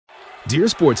Dear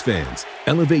sports fans,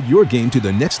 elevate your game to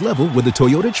the next level with a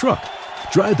Toyota truck.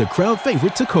 Drive the crowd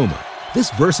favorite Tacoma.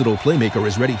 This versatile playmaker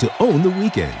is ready to own the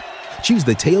weekend. Choose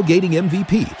the tailgating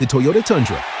MVP, the Toyota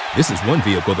Tundra. This is one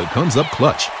vehicle that comes up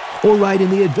clutch. Or ride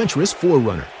in the adventurous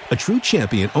 4Runner, a true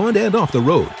champion on and off the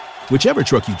road. Whichever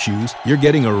truck you choose, you're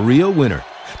getting a real winner.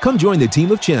 Come join the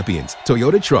team of champions,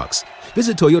 Toyota Trucks.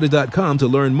 Visit Toyota.com to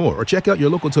learn more or check out your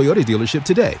local Toyota dealership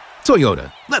today.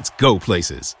 Toyota, let's go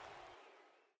places.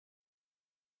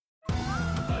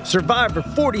 Survivor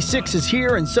 46 is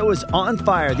here, and so is On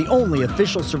Fire, the only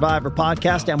official Survivor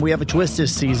podcast, and we have a twist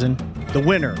this season. The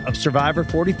winner of Survivor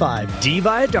 45, Dee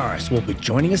Valladares, will be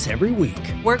joining us every week.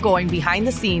 We're going behind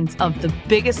the scenes of the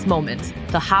biggest moments,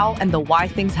 the how and the why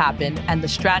things happen, and the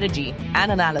strategy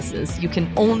and analysis you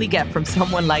can only get from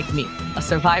someone like me, a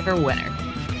Survivor winner.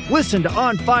 Listen to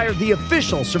On Fire, the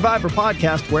official Survivor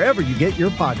podcast, wherever you get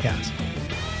your podcasts.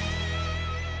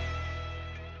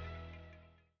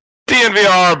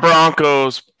 DNVR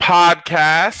Broncos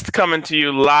Podcast coming to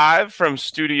you live from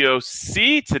Studio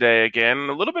C today again.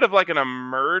 A little bit of like an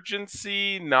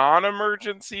emergency,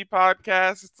 non-emergency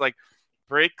podcast. It's like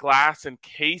break glass in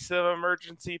case of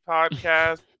emergency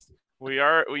podcast. We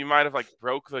might have like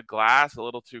broke the glass a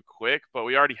little too quick, but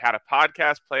we already had a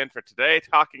podcast planned for today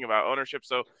talking about ownership.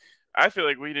 So I feel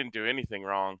like we didn't do anything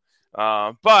wrong.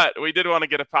 But we did want to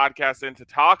get a podcast in to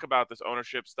talk about this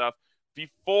ownership stuff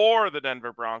before the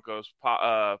Denver Broncos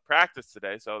practice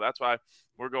today. So that's why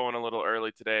we're going a little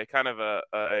early today. Kind of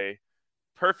a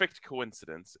perfect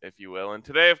coincidence, if you will. And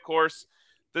today, of course,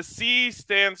 the C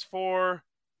stands for,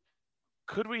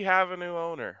 could we have a new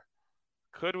owner?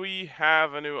 Could we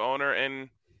have a new owner? And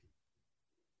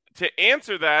to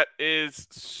answer that is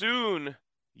soon,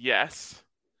 yes,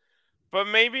 but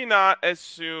maybe not as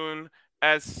soon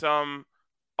as some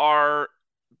are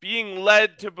being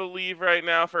led to believe right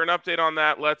now. For an update on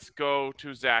that, let's go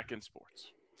to Zach in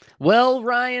sports. Well,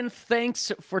 Ryan,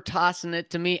 thanks for tossing it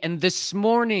to me. And this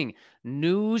morning,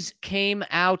 news came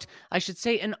out. I should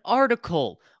say an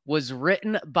article was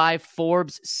written by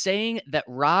Forbes saying that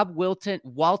Rob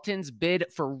Walton's bid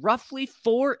for roughly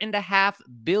 $4.5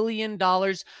 billion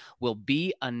will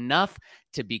be enough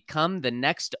to become the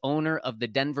next owner of the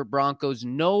Denver Broncos.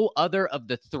 No other of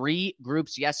the three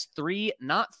groups, yes, three,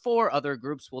 not four other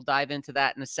groups, we'll dive into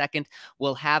that in a second,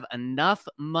 will have enough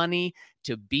money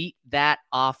to beat that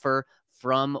offer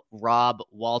from Rob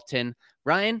Walton.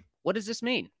 Ryan, what does this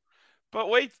mean? But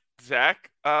wait,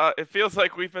 Zach, it feels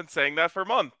like we've been saying that for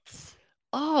months.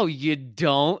 Oh, you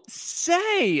don't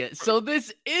say. So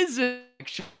this isn't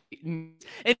actually in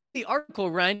the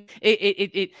article, Ryan.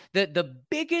 The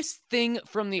biggest thing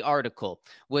from the article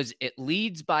was it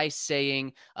leads by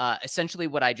saying essentially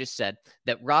what I just said,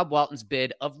 that Rob Walton's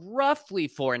bid of roughly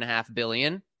 $4.5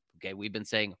 billion. Okay, we've been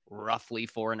saying roughly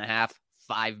 $5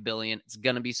 billion. It's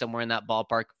going to be somewhere in that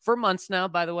ballpark for months now,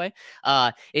 by the way.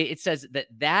 It says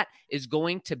that is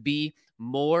going to be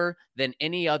more than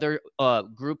any other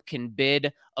group can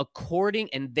bid,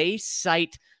 and they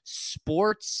cite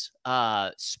sports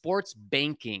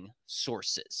banking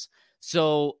sources.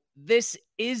 So this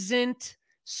isn't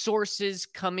sources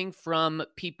coming from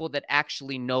people that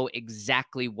actually know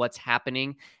exactly what's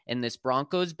happening in this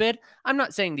Broncos bid. I'm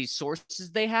not saying these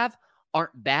sources they have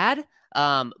aren't bad,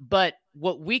 but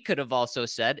what we could have also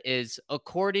said is,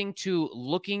 according to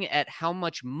looking at how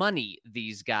much money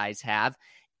these guys have,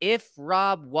 if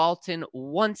Rob Walton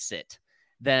wants it,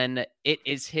 then it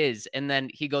is his. And then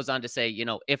he goes on to say,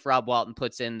 if Rob Walton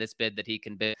puts in this bid that he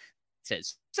can bid, it's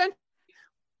his.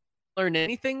 Learn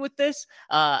anything with this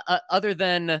other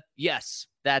than, yes,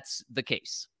 that's the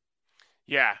case.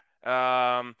 Yeah.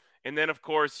 And then, of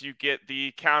course, you get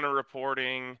the counter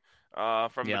reporting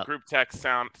from the group text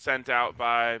sent out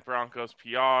by Broncos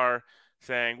PR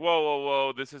saying,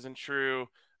 whoa, this isn't true.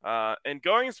 And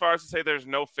going as far as to say there's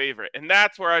no favorite. And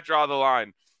that's where I draw the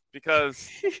line, because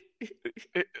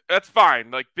that's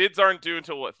fine. Like, bids aren't due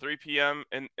until 3 p.m.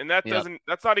 And that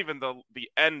that's not even the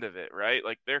end of it, right?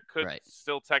 Like, there could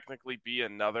still technically be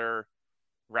another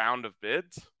round of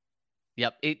bids.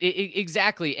 Yep,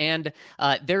 exactly. And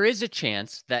there is a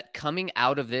chance that coming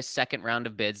out of this second round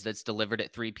of bids that's delivered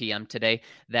at 3 p.m. today,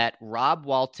 that Rob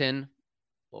Walton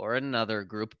or another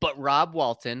group, but Rob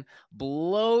Walton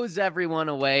blows everyone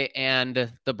away,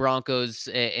 and the Broncos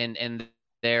and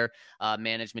their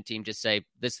management team just say,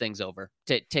 this thing's over.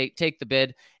 Take the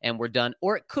bid and we're done.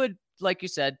 Or it could, like you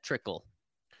said, trickle.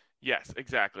 Yes,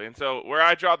 exactly. And so where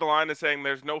I draw the line is saying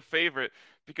there's no favorite,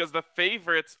 because the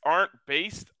favorites aren't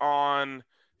based on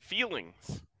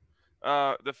feelings.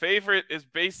 The favorite is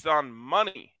based on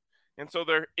money. And so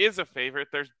there is a favorite.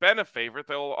 There's been a favorite.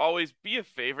 There will always be a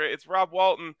favorite. It's Rob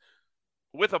Walton,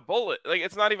 with a bullet. Like,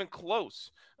 it's not even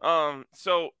close.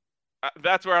 So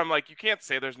that's where I'm like, you can't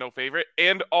say there's no favorite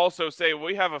and also say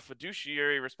we have a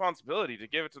fiduciary responsibility to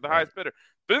give it to the highest bidder.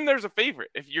 Then there's a favorite.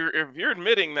 If you're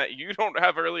admitting that you don't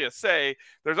have really a say,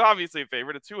 there's obviously a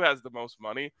favorite. It's who has the most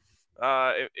money.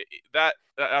 That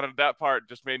out of that part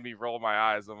just made me roll my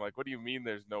eyes. I'm like, what do you mean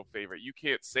there's no favorite? You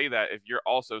can't say that if you're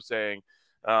also saying,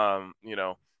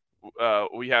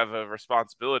 we have a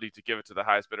responsibility to give it to the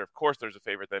highest bidder. Of course there's a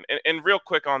favorite then. And real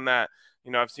quick on that,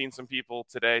 I've seen some people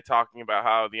today talking about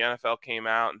how the NFL came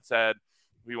out and said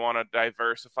we want to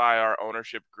diversify our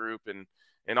ownership group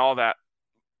and all that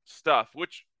stuff,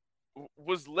 which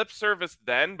was lip service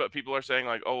then, but people are saying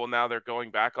like, oh, well, now they're going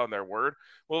back on their word.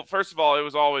 Well, first of all, it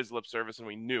was always lip service and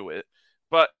we knew it.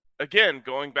 But again,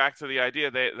 going back to the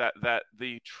idea that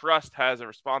the trust has a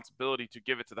responsibility to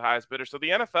give it to the highest bidder. So the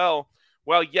NFL,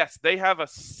 well, yes, they have a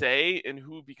say in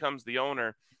who becomes the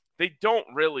owner. They don't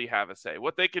really have a say.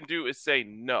 What they can do is say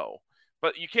no.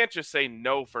 But you can't just say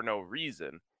no for no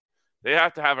reason. They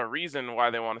have to have a reason why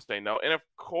they want to say no. And of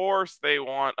course, they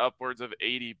want upwards of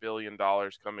 $80 billion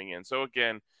coming in. So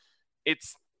again,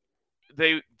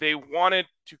 they wanted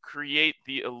to create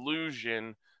the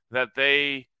illusion that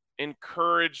they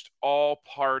encouraged all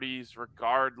parties,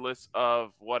 regardless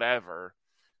of whatever,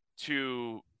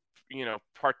 to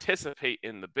participate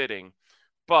in the bidding.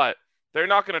 But they're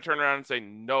not going to turn around and say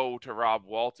no to Rob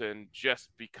Walton just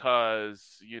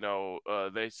because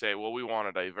they say, well, we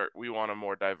want a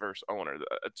more diverse owner.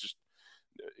 It's just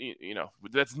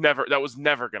that was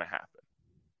never going to happen.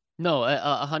 No,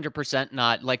 100%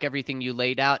 not. Like everything you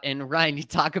laid out. And Ryan, you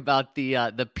talk about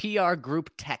the PR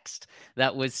group text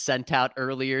that was sent out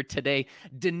earlier today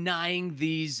denying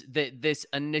this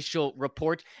initial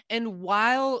report. And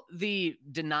while the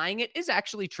denying it is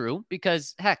actually true,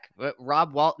 because heck,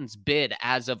 Rob Walton's bid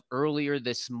as of earlier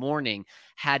this morning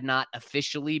had not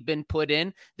officially been put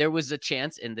in, there was a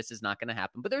chance, and this is not going to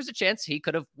happen, but there was a chance he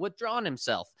could have withdrawn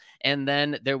himself. And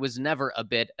then there was never a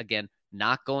bid again.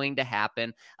 Not going to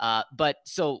happen. But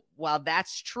so while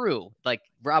that's true, like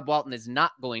Rob Walton is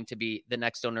not going to be the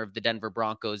next owner of the Denver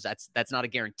Broncos. That's not a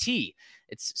guarantee.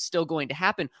 It's still going to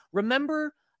happen.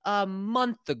 Remember a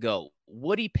month ago,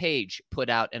 Woody Page put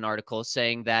out an article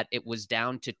saying that it was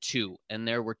down to 2 and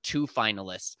there were 2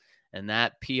 finalists. And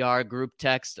that PR group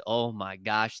text, oh my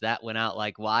gosh, that went out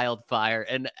like wildfire.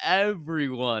 And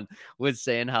everyone was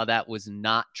saying how that was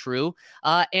not true.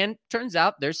 And turns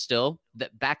out there's still,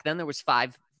 that back then there was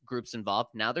 5 groups involved.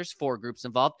 Now there's 4 groups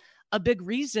involved. A big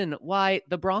reason why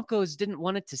the Broncos didn't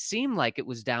want it to seem like it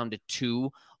was down to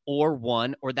 2 or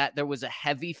 1, or that there was a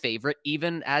heavy favorite,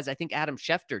 even as I think Adam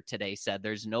Schefter today said,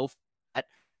 there's no,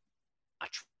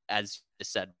 as you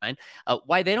said, Ryan.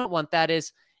 Why they don't want that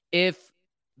is if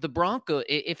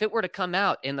it were to come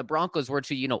out and the Broncos were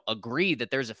to, agree that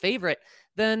there's a favorite,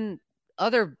 then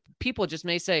other people just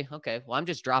may say, okay, well, I'm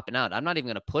just dropping out. I'm not even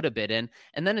going to put a bid in.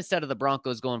 And then instead of the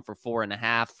Broncos going for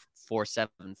 4.5,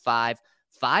 4.75,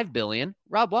 $5 billion,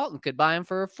 Rob Walton could buy him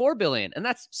for $4 billion. And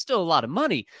that's still a lot of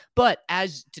money. But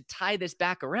as to tie this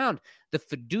back around, the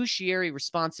fiduciary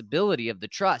responsibility of the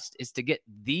trust is to get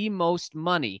the most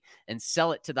money and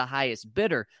sell it to the highest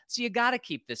bidder. So you got to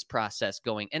keep this process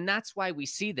going. And that's why we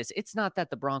see this. It's not that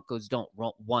the Broncos don't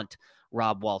want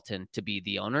Rob Walton to be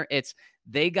the owner. It's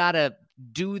they got to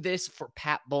do this for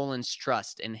Pat Bowlen's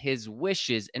trust and his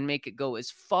wishes and make it go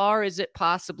as far as it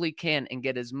possibly can and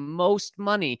get as most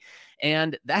money.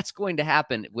 And that's going to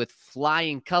happen with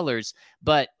flying colors.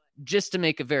 But just to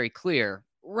make it very clear,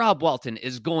 Rob Walton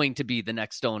is going to be the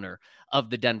next owner of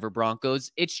the Denver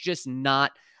Broncos. It's just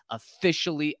not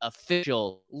officially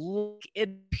official. Look at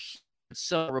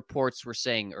some reports were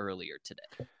saying earlier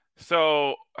today.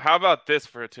 So how about this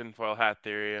for a tinfoil hat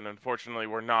theory? And unfortunately,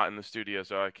 we're not in the studio,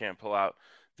 so I can't pull out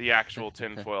the actual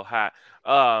tinfoil hat.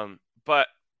 But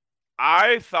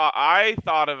I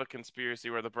thought of a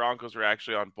conspiracy where the Broncos were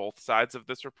actually on both sides of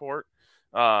this report.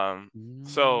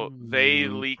 So they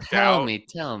leaked out.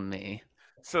 Tell me.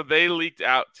 So they leaked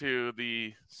out to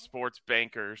the sports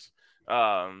bankers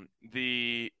that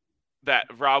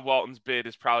Rob Walton's bid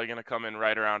is probably going to come in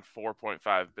right around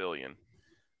 $4.5 billion.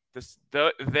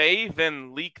 They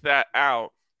then leak that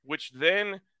out, which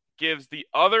then gives the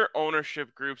other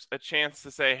ownership groups a chance to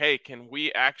say, hey, can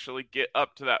we actually get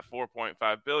up to that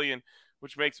 $4.5 billion,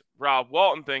 which makes Rob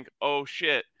Walton think, oh,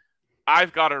 shit,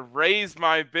 I've got to raise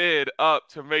my bid up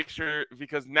to make sure,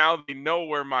 because now they know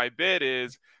where my bid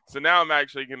is. So now I'm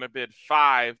actually going to bid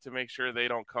 5 to make sure they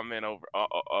don't come in over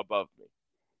above me.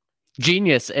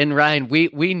 Genius. And Ryan,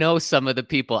 we know some of the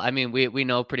people. I mean, we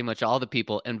know pretty much all the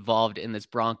people involved in this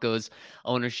Broncos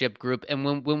ownership group.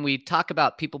 And when we talk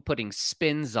about people putting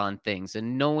spins on things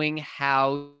and knowing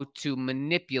how to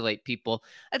manipulate people,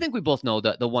 I think we both know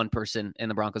the one person in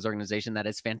the Broncos organization that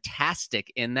is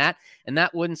fantastic in that. And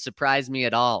that wouldn't surprise me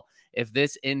at all if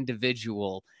this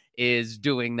individual is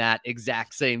doing that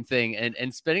exact same thing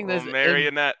and spinning this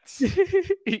marionettes.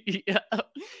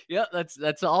 Yeah,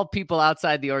 that's all people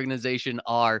outside the organization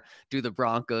are to the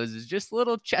Broncos, is just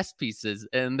little chess pieces,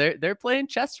 and they're playing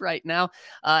chess right now.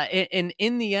 And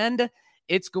in the end,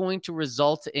 it's going to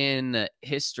result in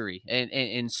history and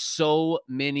in so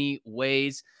many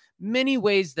ways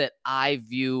that I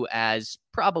view as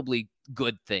probably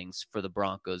good things for the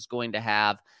Broncos. Going to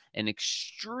have an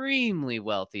extremely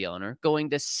wealthy owner, going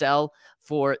to sell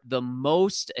for the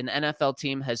most an NFL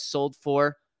team has sold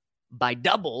for by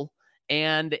double.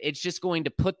 And it's just going to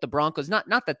put the Broncos, not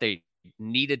that they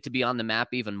needed to be on the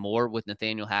map even more with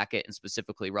Nathaniel Hackett and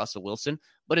specifically Russell Wilson,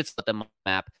 but it's put them on the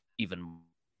map even more.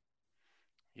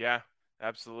 Yeah,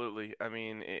 absolutely. I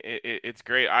mean, it's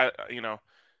great. I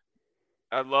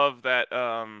love that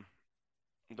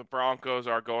the Broncos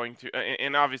are going to,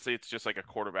 and obviously it's just like a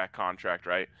quarterback contract,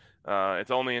 right?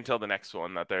 It's only until the next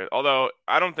one that they're, although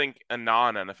I don't think a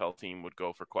non-NFL team would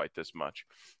go for quite this much.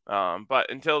 But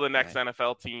until the next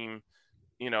NFL team,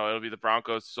 it'll be the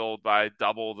Broncos sold by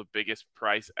double the biggest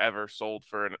price ever sold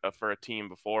for a team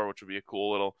before, which would be a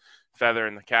cool little feather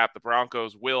in the cap. The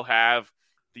Broncos will have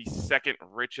the second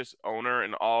richest owner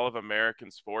in all of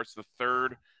American sports, the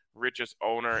third richest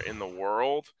owner in the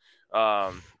world.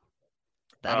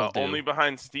 Only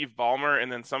behind Steve Ballmer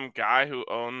and then some guy who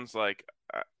owns, like,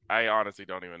 I honestly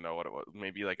don't even know what it was.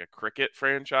 Maybe like a cricket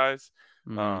franchise.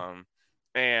 Mm-hmm.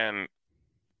 And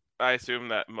I assume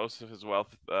that most of his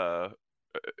wealth,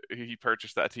 he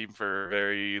purchased that team for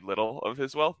very little of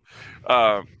his wealth.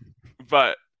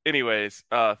 But anyways,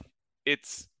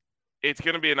 it's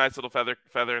going to be a nice little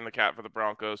feather in the cap for the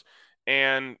Broncos.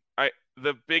 And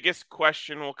the biggest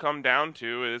question will come down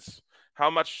to is how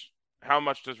much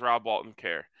does Rob Walton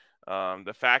care?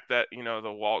 The fact that,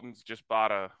 the Waltons just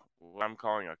bought what I'm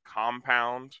calling a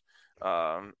compound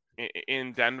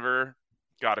in Denver,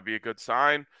 got to be a good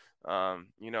sign.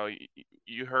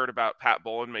 You heard about Pat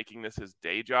Bowlen making this his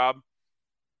day job.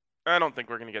 I don't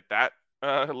think we're going to get that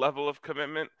level of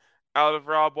commitment out of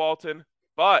Rob Walton.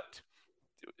 But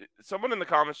someone in the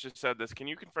comments just said this. Can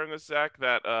you confirm this, Zach,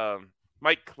 that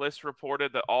Mike Kliss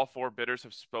reported that all four bidders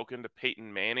have spoken to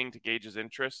Peyton Manning to gauge his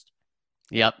interest?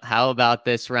 Yep. How about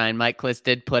this, Ryan? Mike Kliss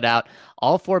did put out,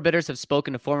 all four bidders have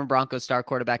spoken to former Broncos star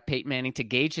quarterback Peyton Manning to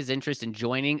gauge his interest in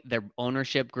joining their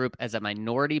ownership group as a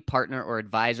minority partner or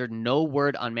advisor. No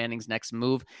word on Manning's next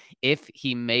move if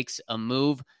he makes a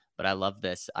move. But I love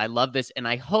this. And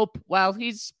I hope, while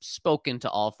he's spoken to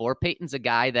all four, Peyton's a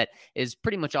guy that is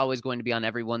pretty much always going to be on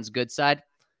everyone's good side.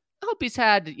 I hope he's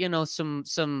had,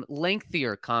 some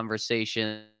lengthier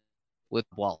conversation with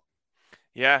Walt.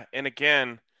 Yeah. And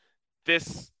again,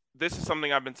 This is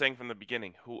something I've been saying from the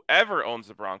beginning. Whoever owns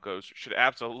the Broncos should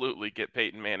absolutely get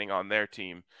Peyton Manning on their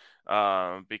team,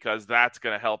 because that's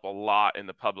going to help a lot in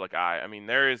the public eye. I mean,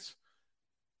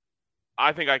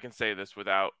 I think I can say this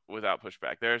without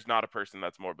pushback. There's not a person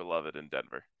that's more beloved in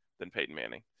Denver than Peyton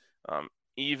Manning.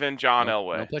 Even John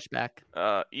Elway. No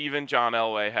pushback. Even John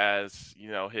Elway has,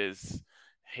 his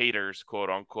haters,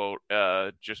 quote unquote,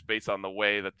 just based on the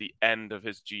way that the end of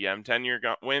his GM tenure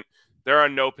went. There are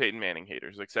no Peyton Manning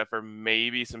haters, except for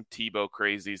maybe some Tebow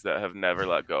crazies that have never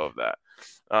let go of that.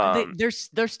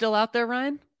 They're still out there,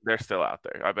 Ryan? They're still out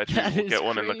there. I bet you will get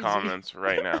one in the comments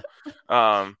right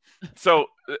now. So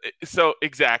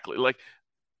exactly. Like,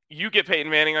 you get Peyton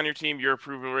Manning on your team, your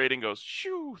approval rating goes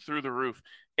shoo through the roof.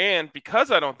 And because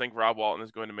I don't think Rob Walton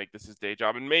is going to make this his day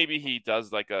job, and maybe he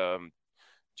does like a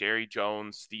Jerry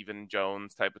Jones, Stephen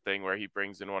Jones type of thing where he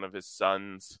brings in one of his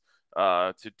sons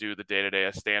to do the day-to-day,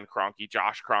 a Stan Kroenke,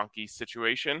 Josh Kroenke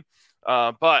situation.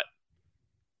 But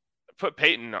put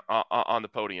Peyton on the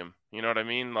podium. You know what I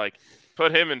mean? Like,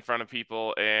 put him in front of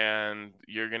people, and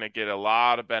you're going to get a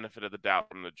lot of benefit of the doubt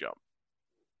from the jump.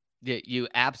 Yeah, you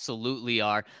absolutely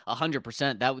are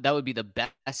 100%. That would be the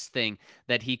best thing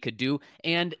that he could do.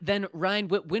 And then, Ryan,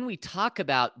 when we talk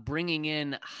about bringing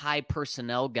in high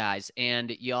personnel guys,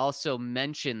 and you also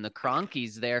mention the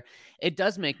Kroenkes there, it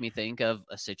does make me think of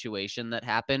a situation that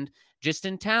happened just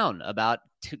in town about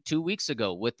 2 weeks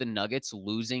ago with the Nuggets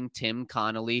losing Tim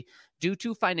Connolly due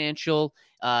to financial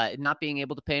not being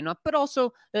able to pay enough, but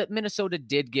also Minnesota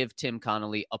did give Tim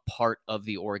Connolly a part of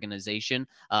the organization,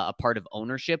 a part of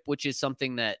ownership, which is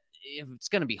something that it's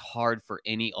going to be hard for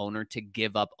any owner to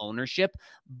give up ownership.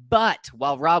 But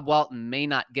while Rob Walton may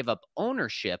not give up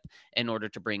ownership in order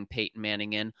to bring Peyton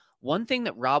Manning in, one thing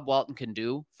that Rob Walton can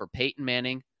do for Peyton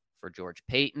Manning, for George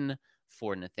Payton,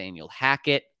 for Nathaniel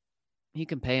Hackett, he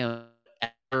can pay them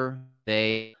whatever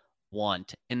they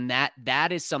want. And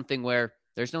that is something where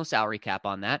there's no salary cap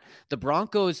on that. The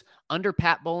Broncos under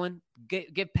Pat Bowlen,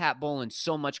 give Pat Bowlen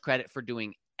so much credit for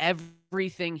doing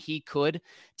everything he could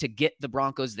to get the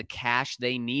Broncos the cash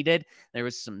they needed. There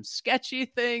was some sketchy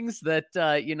things that,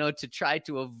 to try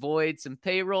to avoid some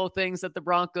payroll things that the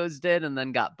Broncos did and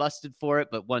then got busted for it,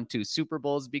 but won 2 Super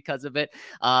Bowls because of it.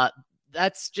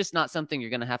 That's just not something you're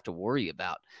going to have to worry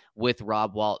about with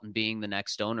Rob Walton being the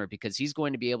next owner, because he's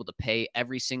going to be able to pay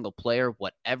every single player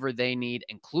whatever they need,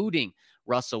 including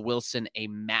Russell Wilson, a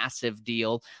massive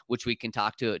deal, which we can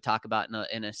talk about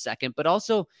in a second. But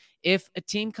also, if a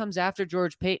team comes after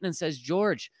George Payton and says,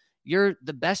 George, you're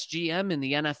the best GM in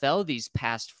the NFL these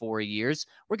past 4 years,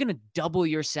 we're going to double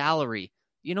your salary.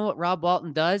 You know what Rob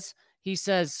Walton does? He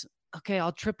says, okay,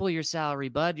 I'll triple your salary,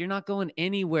 bud. You're not going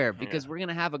anywhere because we're going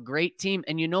to have a great team.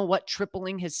 And you know what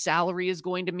tripling his salary is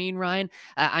going to mean, Ryan?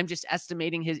 I'm just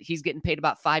estimating he's getting paid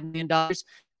about $5 million.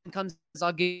 Comes,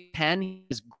 I'll give you 10.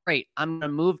 He's great. I'm going to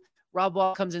move. Rob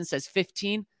Walton comes in and says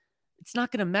 15. It's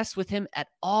not going to mess with him at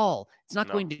all. It's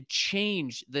not going to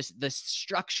change the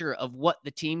structure of what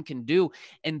the team can do.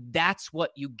 And that's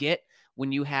what you get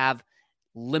when you have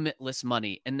limitless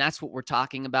money. And that's what we're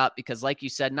talking about, because like you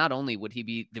said, not only would he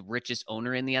be the richest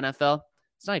owner in the NFL,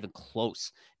 it's not even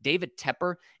close. David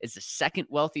Tepper is the second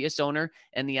wealthiest owner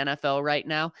in the NFL right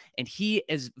now, and he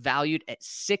is valued at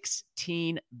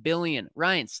 $16 billion.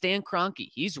 Ryan, Stan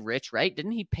Kroenke, he's rich, right?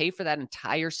 Didn't he pay for that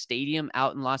entire stadium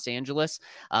out in Los Angeles?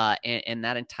 And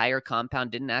that entire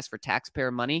compound didn't ask for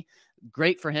taxpayer money.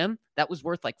 Great for him. That was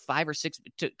worth like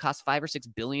cost $5 or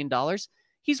 $6 billion.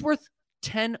 He's worth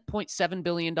 $10.7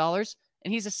 billion, and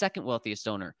he's the second wealthiest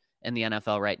owner in the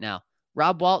NFL right now.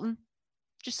 Rob Walton,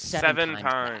 just seven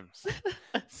times.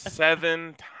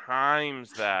 7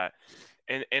 times that.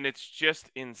 And it's just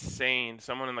insane.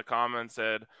 Someone in the comments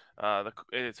said,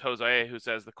 it's Jose who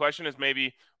says, the question is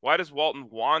maybe, why does Walton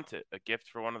want it? A gift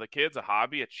for one of the kids, a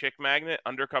hobby, a chick magnet,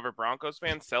 undercover Broncos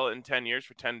fan, sell it in 10 years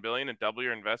for $10 billion and double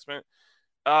your investment?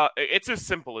 It's as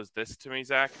simple as this to me,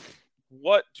 Zach.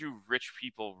 What do rich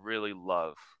people really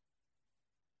love?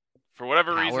 For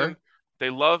whatever reason, they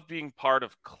love being part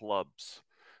of clubs,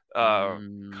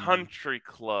 country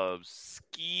clubs,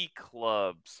 ski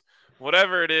clubs,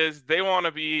 whatever it is. They want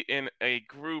to be in a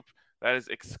group that is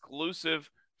exclusive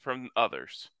from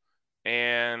others.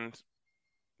 And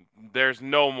there's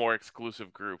no more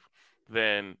exclusive group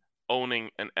than owning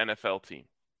an NFL team.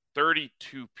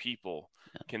 32 people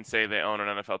can say they own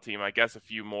an NFL team. I guess a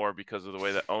few more because of the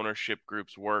way that ownership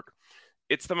groups work.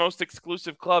 It's the most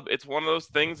exclusive club. It's one of those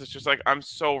things. It's just like, I'm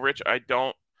so rich, I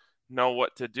don't know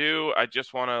what to do. I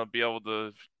just want to be able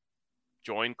to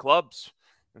join clubs.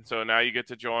 And so now you get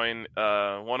to join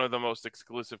one of the most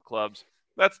exclusive clubs.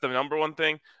 That's the number one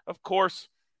thing. Of course,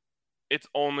 it's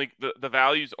only the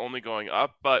value's only going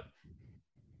up, but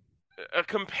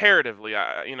comparatively,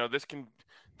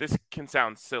 this can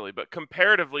sound silly, but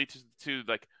comparatively to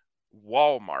like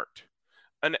Walmart,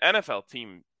 an NFL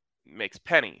team makes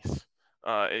pennies.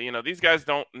 These guys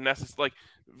don't necessarily, like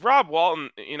Rob Walton,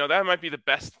 that might be the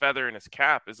best feather in his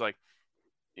cap is like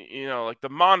the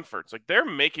Monforts, like they're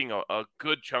making a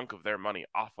good chunk of their money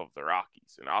off of the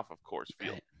Rockies and off of Coors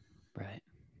Field. Right.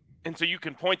 And so you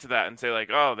can point to that and say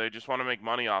like, oh, they just want to make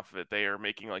money off of it. They are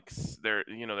making like they're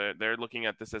looking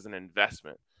at this as an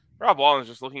investment. Rob Walton is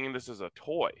just looking at this as a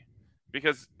toy,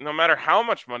 because no matter how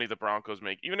much money the Broncos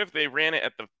make, even if they ran it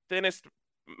at the thinnest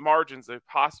margins they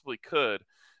possibly could,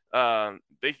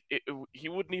 he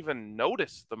wouldn't even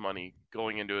notice the money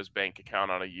going into his bank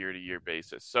account on a year-to-year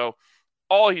basis. So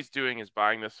all he's doing is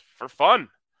buying this for fun,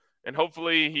 and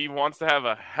hopefully he wants to have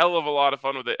a hell of a lot of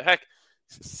fun with it. Heck,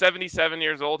 77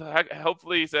 years old.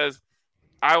 Hopefully he says,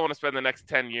 I want to spend the next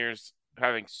 10 years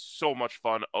having so much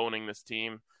fun owning this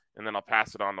team, and then I'll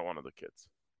pass it on to one of the kids.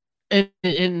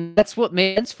 And that's what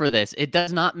makes sense for this. It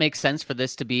does not make sense for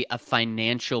this to be a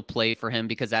financial play for him,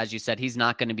 because as you said, he's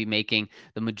not going to be making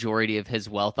the majority of his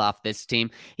wealth off this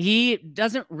team. He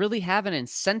doesn't really have an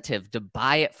incentive to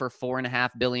buy it for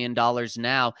 $4.5 billion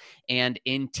now, and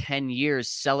in 10 years,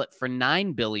 sell it for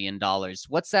 $9 billion.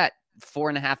 What's that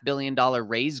 $4.5 billion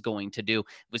raise going to do?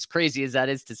 As crazy as that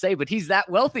is to say, but he's that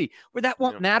wealthy where that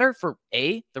won't matter for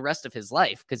the rest of his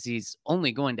life, because he's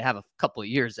only going to have a couple of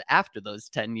years after those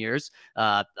 10 years.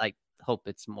 I hope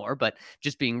it's more, but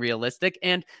just being realistic.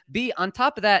 And B, on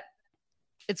top of that,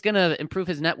 it's going to improve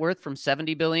his net worth from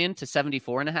 70 billion to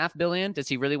 74.5 billion. Does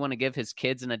he really want to give his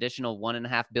kids an additional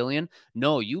 1.5 billion?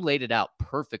 No, you laid it out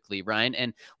perfectly, Ryan.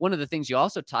 And one of the things you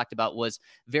also talked about was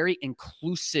very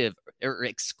inclusive or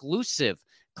exclusive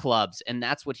clubs, and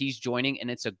that's what he's joining. And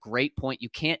it's a great point. You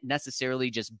can't necessarily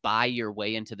just buy your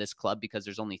way into this club because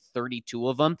there's only 32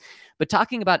 of them. But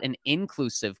talking about an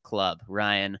inclusive club,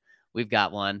 Ryan, we've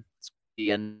got one. It's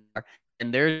DNVR.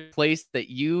 And there's a place that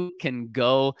you can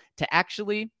go to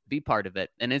actually be part of it.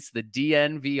 And it's the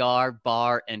DNVR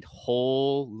bar. And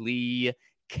holy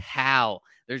cow,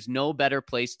 there's no better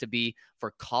place to be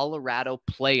for Colorado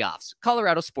playoffs,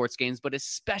 Colorado sports games, but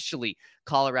especially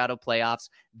Colorado playoffs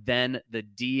than the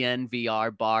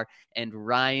DNVR bar. And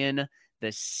Ryan,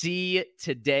 the C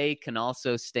today can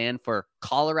also stand for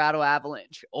Colorado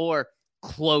Avalanche or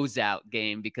closeout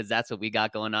game, because that's what we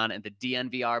got going on at the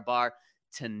DNVR bar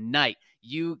tonight.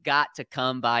 You got to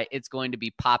come by. It's going to be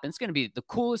popping. It's going to be the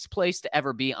coolest place to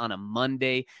ever be on a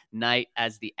Monday night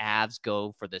as the Avs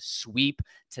go for the sweep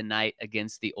tonight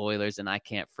against the Oilers, and I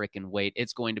can't freaking wait.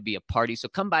 It's going to be a party. So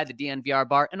come by the DNVR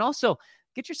bar and also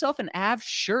get yourself an Avs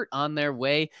shirt on their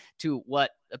way to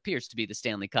what appears to be the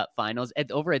Stanley Cup Finals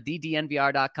over at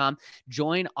thednvr.com.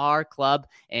 Join our club,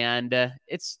 and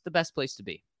it's the best place to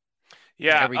be.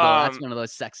 Yeah, there we go. That's one of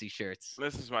those sexy shirts.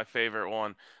 This is my favorite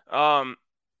one.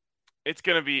 It's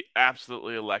going to be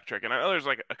absolutely electric. And I know there's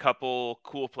like a couple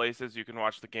cool places you can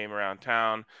watch the game around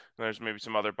town. There's maybe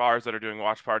some other bars that are doing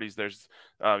watch parties. There's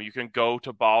you can go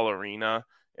to Ball Arena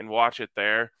and watch it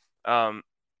there.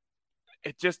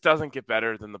 It just doesn't get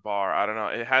better than the bar. I don't know.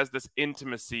 It has this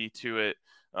intimacy to it.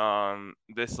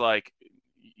 This like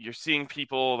you're seeing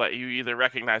people that you either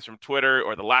recognize from Twitter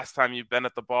or the last time you've been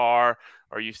at the bar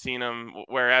or you've seen them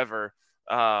wherever.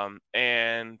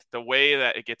 And the way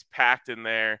that it gets packed in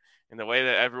there and the way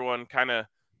that everyone kind of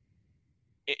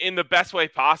in the best way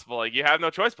possible, like you have no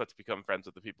choice but to become friends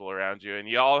with the people around you. And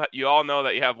you all know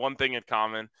that you have one thing in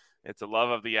common. It's a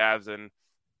love of the Avs. And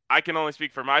I can only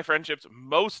speak for my friendships.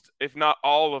 Most, if not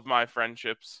all of my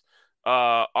friendships,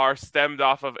 are stemmed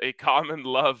off of a common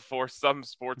love for some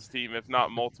sports team, if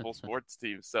not multiple sports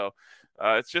teams. So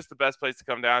it's just the best place to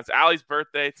come down. It's Allie's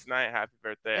birthday tonight. Happy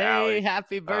birthday, Allie. Hey,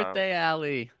 happy birthday,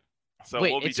 Allie. So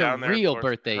wait, we'll be it's down a there. Real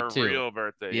birthday, her too. Real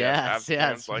birthday. Yes.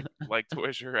 Like to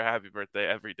wish her a happy birthday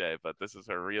every day, but this is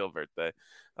her real birthday.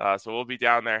 So we'll be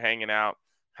down there hanging out,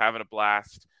 having a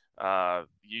blast.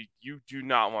 You do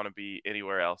not want to be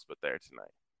anywhere else but there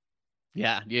tonight.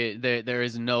 Yeah, there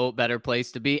is no better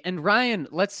place to be. And Ryan,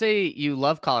 let's say you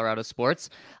love Colorado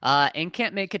sports and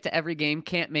can't make it to every game,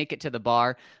 can't make it to the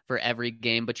bar for every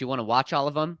game, but you want to watch all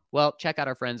of them? Well, check out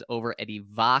our friends over at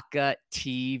Evoca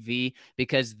TV,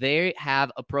 because they have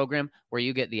a program where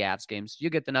you get the Avs games, you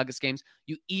get the Nuggets games,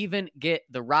 you even get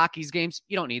the Rockies games.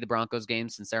 You don't need the Broncos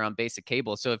games since they're on basic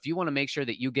cable. So if you want to make sure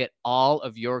that you get all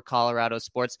of your Colorado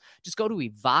sports, just go to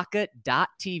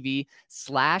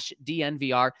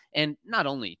evoca.tv/DNVR. And not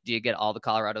only do you get all the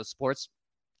Colorado sports,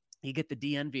 you get the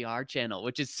DNVR channel,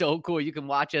 which is so cool. You can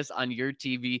watch us on your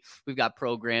TV. We've got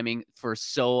programming for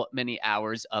so many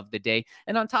hours of the day.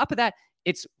 And on top of that,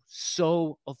 it's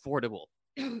so affordable.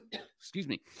 Excuse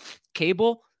me.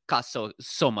 Cable costs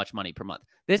so much money per month.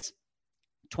 This,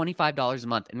 $25 a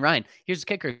month. And Ryan, here's the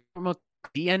kicker.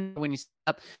 DN, when you set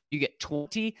up, you get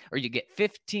 $20 or you get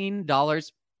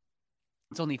 $15.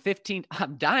 It's only 15.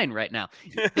 I'm dying right now.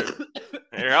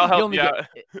 Here, I'll help you out.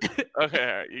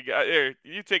 Okay,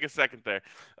 you take a second there.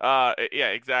 Yeah,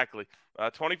 exactly.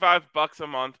 $25 a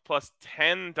month plus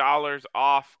 $10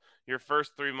 off your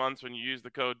first 3 months when you use the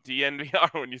code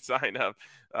DNVR when you sign up.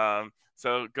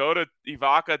 So go to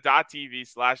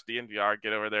evoca.tv/DNVR.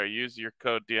 Get over there. Use your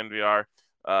code DNVR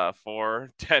for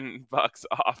 $10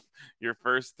 off your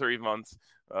first 3 months.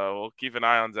 We'll keep an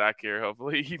eye on Zach here.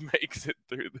 Hopefully he makes it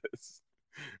through this.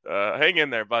 Hang in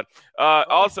there, bud.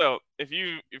 Also, if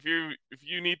you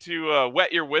need to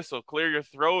wet your whistle, clear your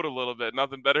throat a little bit,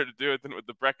 nothing better to do it than with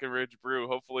the Breckenridge Brew.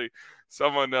 Hopefully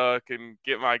someone can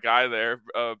get my guy there,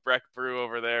 Breck Brew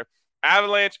over there.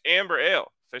 Avalanche Amber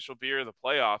Ale, official beer of the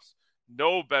playoffs.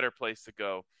 No better place to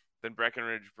go than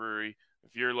Breckenridge Brewery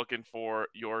if you're looking for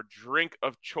your drink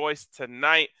of choice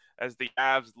tonight as the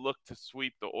Avs look to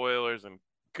sweep the Oilers. And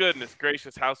goodness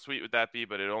gracious, how sweet would that be?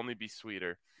 But it'd only be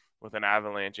sweeter with an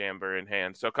Avalanche Amber in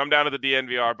hand. So come down to the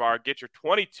DNVR bar, get your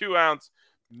 22-ounce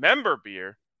member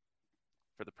beer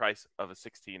for the price of a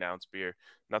 16-ounce beer.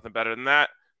 Nothing better than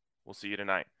that. We'll see you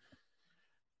tonight.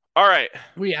 All right.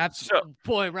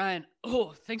 Boy, Ryan.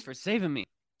 Oh, thanks for saving me.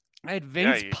 I had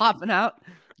veins popping out.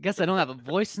 I guess I don't have a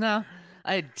voice now.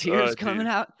 I had tears coming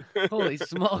out. Holy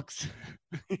smokes.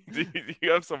 Do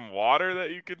you have some water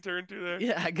that you can turn to there?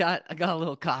 Yeah, I got a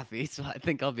little coffee, so I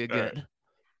think I'll be good.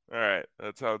 All right.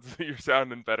 That sounds, you're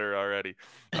sounding better already.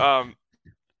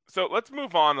 So let's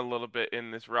move on a little bit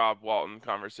in this Rob Walton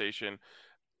conversation.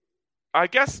 I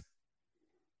guess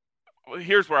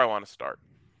here's where I want to start.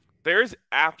 There's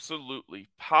absolutely,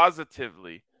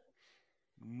 positively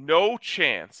no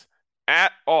chance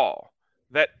at all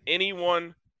that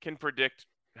anyone can predict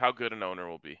how good an owner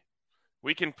will be.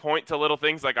 We can point to little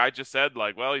things like I just said,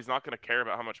 like, well, he's not going to care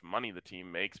about how much money the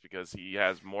team makes because he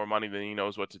has more money than he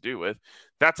knows what to do with.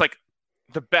 That's like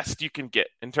the best you can get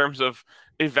in terms of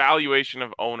evaluation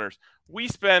of owners.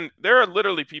 There are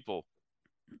literally people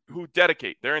who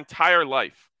dedicate their entire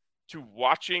life to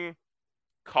watching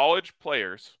college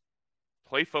players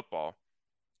play football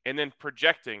and then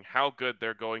projecting how good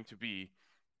they're going to be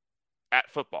at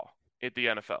football at the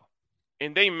NFL.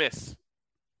 And they miss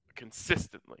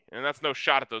consistently. And that's no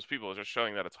shot at those people. It's just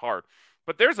showing that it's hard.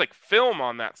 But there's like film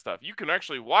on that stuff. You can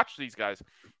actually watch these guys.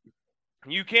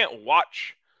 You can't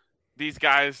watch these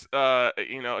guys,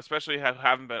 especially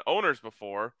haven't been owners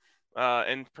before,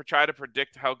 and try to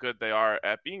predict how good they are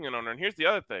at being an owner. And here's the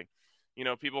other thing.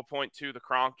 People point to the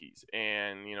Kroenkes,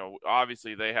 and,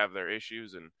 obviously they have their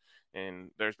issues, and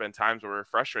there's been times where we're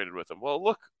frustrated with them. Well,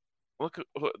 look at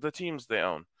the teams they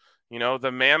own.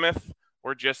 The Mammoth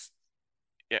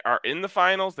are in the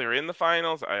finals. They're in the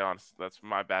finals. That's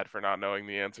my bad for not knowing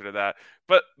the answer to that.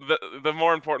 But the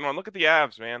more important one, look at the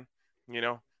Avs, man.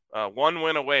 One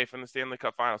win away from the Stanley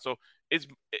Cup final. So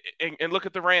and look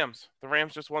at the Rams. The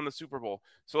Rams just won the Super Bowl.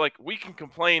 So like we can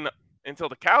complain until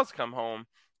the cows come home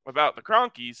about the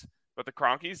Kroenkes, but the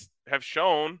Kroenkes have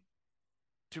shown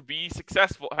to be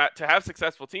successful, to have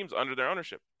successful teams under their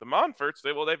ownership. The Monforts,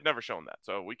 they've never shown that.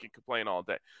 So we can complain all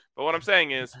day. But what I'm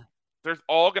saying is, they're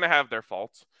all going to have their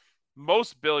faults.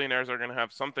 Most billionaires are going to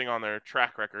have something on their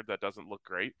track record that doesn't look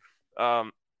great.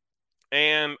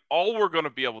 And all we're going to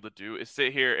be able to do is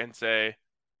sit here and say,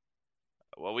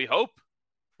 well, we hope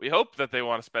that they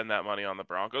want to spend that money on the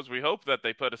Broncos. We hope that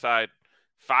they put aside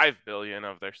 $5 billion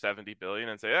of their $70 billion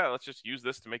and say, yeah, let's just use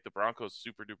this to make the Broncos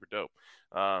super duper dope.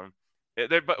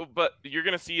 But you're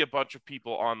going to see a bunch of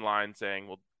people online saying,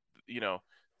 well,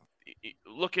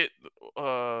 look at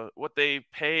what they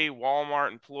pay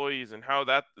Walmart employees and how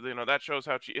that shows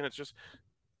how cheap. And it's just,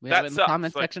 we have it in the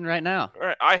comment section right now. All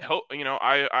right. I hope,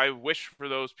 I wish for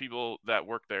those people that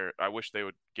work there, I wish they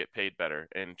would get paid better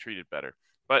and treated better.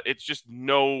 But it's just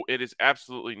it is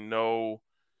absolutely no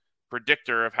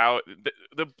predictor of how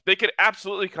they could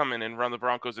absolutely come in and run the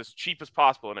Broncos as cheap as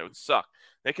possible, and it would suck.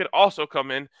 They could also come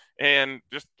in and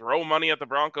just throw money at the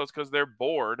Broncos because they're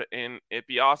bored, and it'd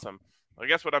be awesome. I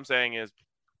guess what I'm saying is,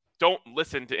 don't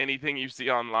listen to anything you see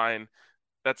online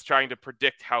that's trying to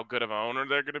predict how good of an owner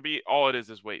they're going to be. All it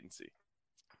is wait and see.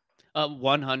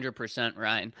 100%,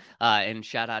 Ryan. And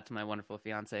shout out to my wonderful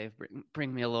fiance.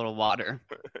 Bring me a little water.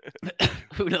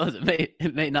 Who knows?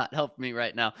 It may not help me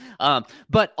right now.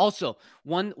 But also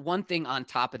one thing on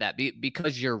top of that,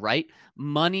 because you're right,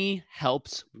 money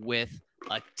helps with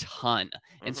a ton.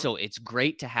 And so it's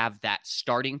great to have that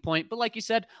starting point. But like you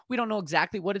said, we don't know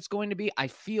exactly what it's going to be. I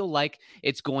feel like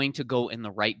it's going to go in the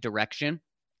right direction,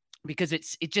 because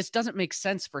it just doesn't make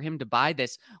sense for him to buy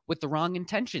this with the wrong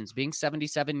intentions, being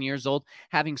 77 years old,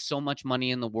 having so much money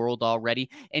in the world already.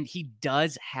 And he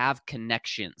does have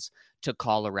connections to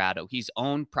Colorado. He's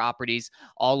owned properties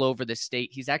all over the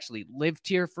state. He's actually lived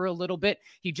here for a little bit.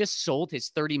 He just sold his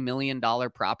 $30 million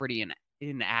property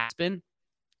in Aspen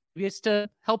just to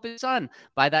help his son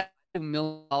buy that $1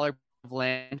 million of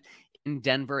land in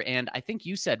Denver. And I think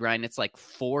you said, Ryan, it's like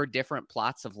 4 different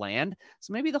plots of land.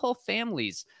 So maybe the whole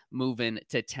family's moving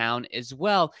to town as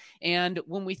well. And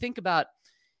when we think about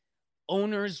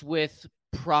owners with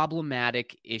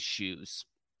problematic issues,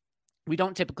 we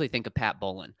don't typically think of Pat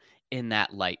Bowlen in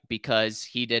that light, because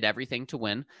he did everything to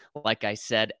win. Like I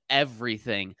said,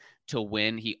 everything to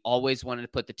win. He always wanted to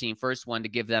put the team first, wanted to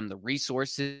give them the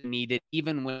resources needed,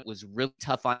 even when it was really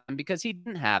tough on him, because he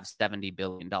didn't have $70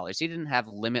 billion. He didn't have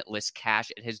limitless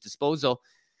cash at his disposal.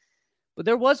 But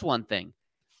there was one thing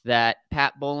that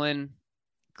Pat Bowlen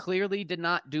clearly did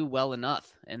not do well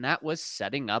enough, and that was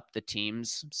setting up the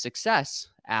team's success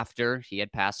after he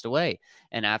had passed away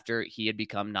and after he had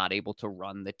become not able to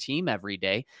run the team every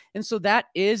day. And so that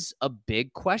is a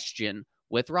big question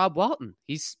with Rob Walton.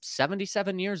 He's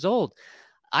 77 years old.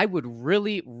 I would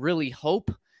really, really hope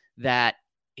that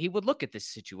he would look at this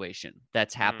situation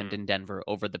that's happened in Denver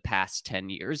over the past 10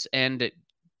 years and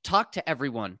talk to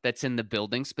everyone that's in the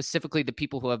building, specifically the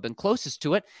people who have been closest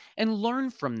to it, and learn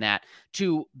from that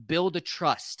to build a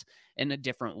trust in a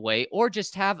different way, or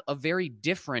just have a very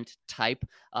different type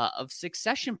of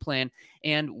succession plan.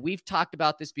 And we've talked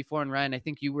about this before, and Ryan, I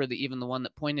think you were even the one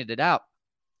that pointed it out.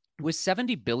 With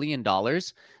 $70 billion,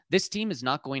 this team is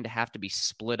not going to have to be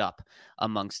split up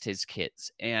amongst his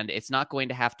kids, and it's not going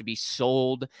to have to be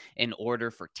sold in order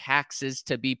for taxes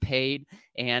to be paid,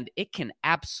 and it can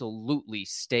absolutely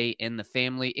stay in the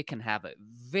family. It can have a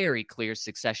very clear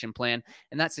succession plan,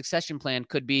 and that succession plan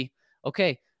could be,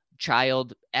 okay,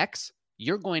 child X,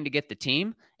 you're going to get the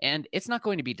team, and it's not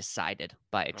going to be decided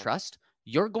by a trust.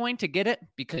 You're going to get it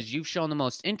because you've shown the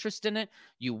most interest in it.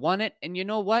 You want it. And you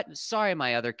know what? Sorry,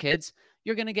 my other kids.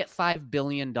 You're going to get $5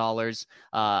 billion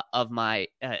of my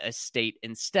estate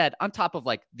instead, on top of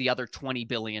like the other $20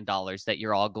 billion that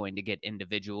you're all going to get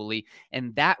individually.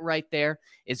 And that right there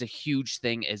is a huge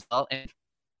thing as well. And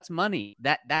that's money.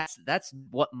 That's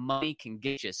what money can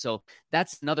get you. So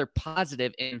that's another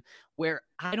positive in where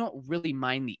I don't really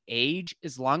mind the age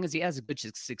as long as he has a good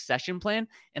succession plan.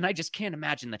 And I just can't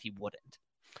imagine that he wouldn't.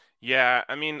 Yeah,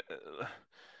 I mean,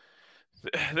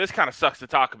 this kind of sucks to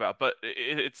talk about, but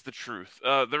it's the truth.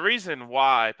 The reason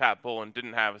why Pat Bowlen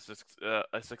didn't have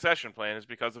a succession plan is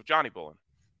because of Johnny Bowlen.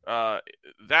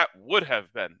 That would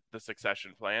have been the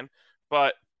succession plan,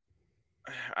 but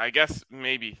I guess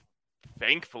maybe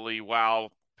thankfully,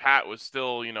 while Pat was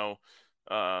still,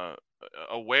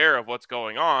 aware of what's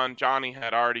going on, Johnny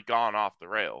had already gone off the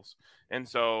rails. And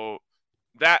so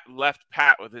that left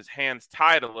Pat with his hands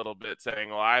tied a little bit, saying,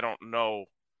 well, I don't know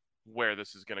where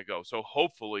this is going to go. So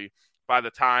hopefully by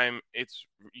the time it's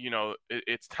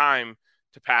time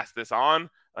to pass this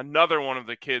on, another one of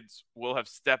the kids will have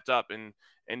stepped up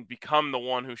and become the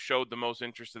one who showed the most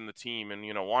interest in the team and,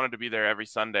 wanted to be there every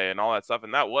Sunday and all that stuff.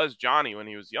 And that was Johnny when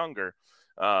he was younger.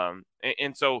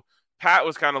 And so Pat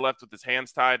was kind of left with his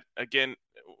hands tied. Again,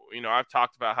 I've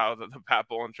talked about how the Pat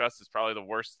Bowlen Trust is probably the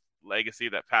worst legacy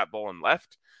that Pat Bowlen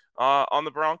left on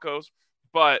the Broncos,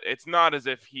 but it's not as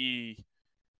if he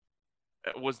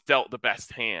was dealt the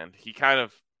best hand. He kind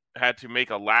of had to make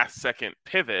a last-second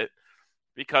pivot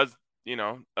because,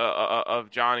 of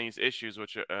Johnny's issues,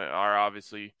 which are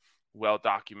obviously well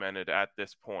documented at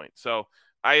this point. So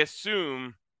I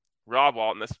assume Rob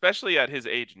Walton, especially at his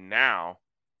age now,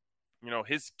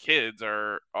 his kids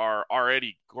are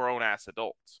already grown-ass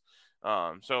adults.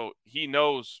 So he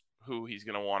knows who he's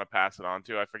going to want to pass it on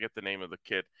to. I forget the name of the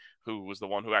kid who was the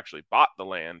one who actually bought the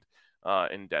land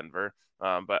in Denver.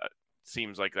 But it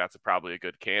seems like that's probably a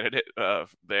good candidate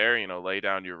there. Lay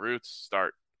down your roots,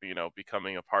 start,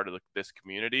 becoming a part of this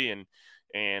community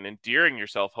and endearing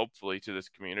yourself, hopefully, to this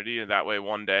community. And that way,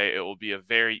 one day, it will be a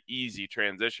very easy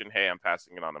transition. Hey, I'm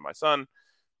passing it on to my son.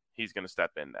 He's going to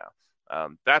step in now.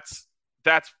 That's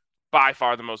by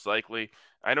far the most likely.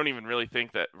 I don't even really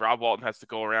think that Rob Walton has to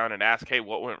go around and ask, hey,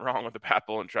 what went wrong with the Pat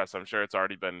Bowlen Trust? I'm sure it's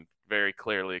already been very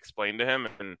clearly explained to him,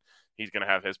 and he's going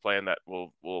to have his plan that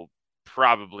will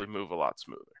probably move a lot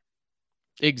smoother.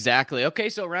 Exactly. Okay,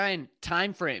 so Ryan,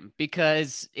 time frame,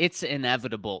 because it's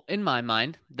inevitable in my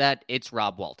mind that it's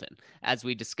Rob Walton. As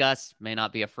we discussed, may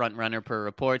not be a front runner per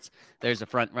reports. There's a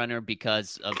front runner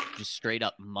because of just straight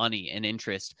up money and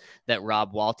interest that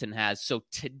Rob Walton has. So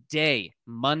today,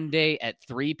 Monday at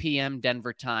 3 p.m.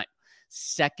 Denver time,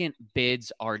 second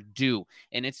bids are due.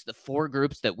 And it's the four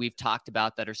groups that we've talked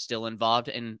about that are still involved.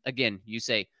 And again, you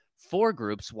say, 4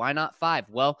 groups, why not 5?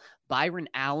 Well, Byron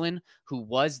Allen, who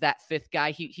was that 5th guy,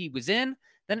 he was in,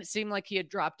 then it seemed like he had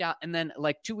dropped out, and then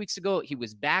like 2 weeks ago, he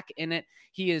was back in it.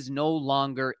 He is no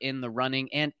longer in the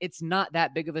running, and it's not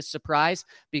that big of a surprise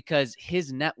because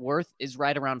his net worth is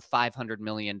right around $500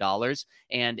 million,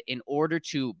 and in order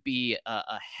to be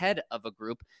ahead of a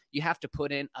group, you have to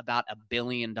put in about $1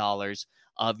 billion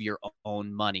of your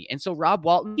own money. And so Rob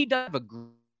Walton, he does have a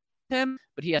group him,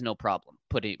 but he has no problem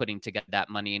putting together that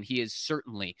money, and he is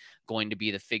certainly going to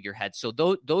be the figurehead. So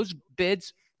those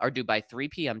bids are due by 3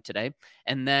 p.m. today,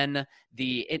 and then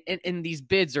these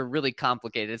bids are really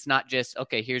complicated. It's not just,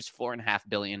 okay, here's $4.5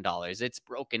 billion. It's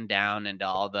broken down into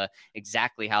all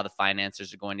exactly how the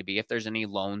finances are going to be, if there's any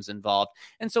loans involved,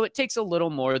 and so it takes a little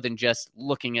more than just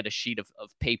looking at a sheet of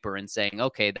paper and saying,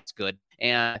 okay, that's good,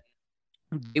 and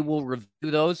they will review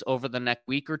those over the next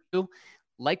week or two.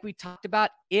 Like we talked about,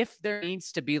 if there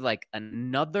needs to be like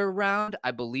another round,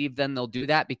 I believe then they'll do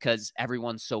that because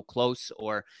everyone's so close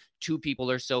or 2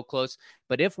 people are so close.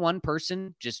 But if one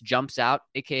person just jumps out,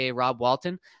 aka Rob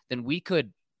Walton, then we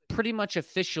could pretty much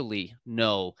officially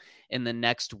know in the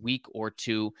next week or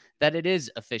two that it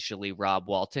is officially Rob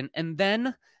Walton. And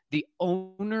then the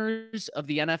owners of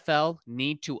the NFL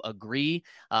need to agree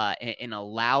and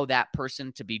allow that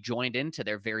person to be joined into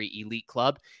their very elite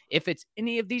club. If it's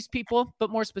any of these people, but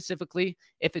more specifically,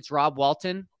 if it's Rob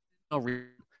Walton, no reason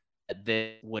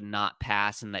that would not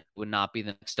pass and that would not be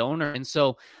the next owner. And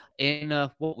so in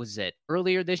what was it,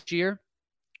 earlier this year,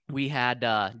 we had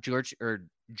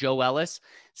Joe Ellis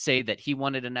say that he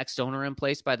wanted a next owner in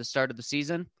place by the start of the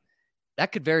season.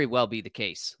 That could very well be the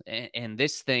case. And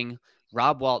this thing,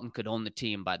 Rob Walton could own the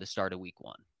team by the start of week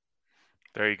 1.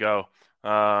 There you go.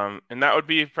 And that would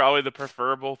be probably the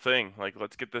preferable thing. Like,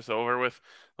 let's get this over with.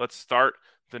 Let's start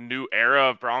the new era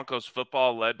of Broncos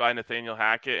football led by Nathaniel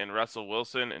Hackett and Russell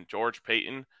Wilson and George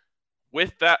Payton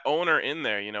with that owner in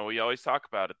there. You know, we always talk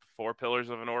about it, the 4 pillars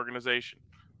of an organization: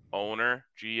 owner,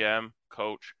 GM,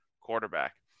 coach,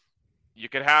 quarterback. You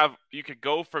could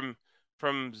go from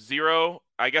 0,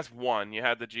 I guess 1, you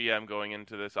had the GM going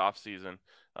into this offseason.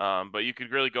 But you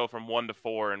could really go from 1 to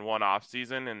 4 in one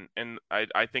offseason. And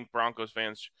I think Broncos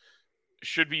fans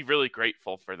should be really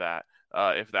grateful for that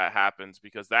if that happens,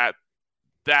 because that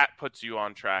puts you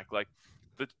on track. Like,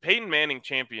 the Peyton Manning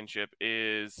championship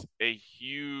is a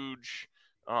huge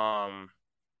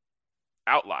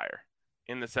outlier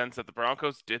in the sense that the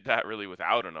Broncos did that really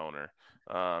without an owner.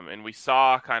 And we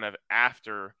saw kind of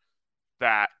after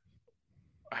that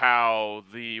how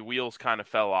the wheels kind of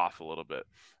fell off a little bit.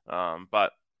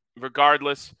 But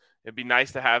regardless, it'd be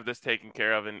nice to have this taken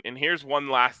care of. And here's one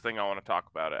last thing I want to talk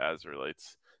about as it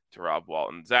relates to Rob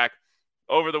Walton. Zach,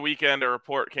 over the weekend, a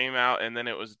report came out, and then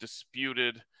it was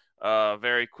disputed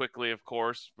very quickly, of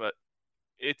course. But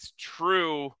it's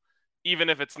true, even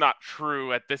if it's not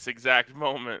true at this exact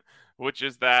moment, which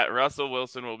is that Russell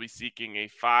Wilson will be seeking a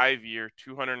 5-year,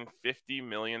 $250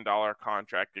 million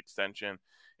contract extension.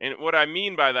 And what I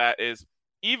mean by that is,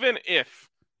 even if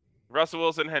Russell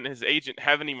Wilson and his agent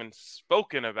haven't even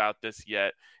spoken about this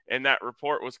yet, and that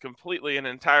report was completely and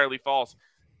entirely false,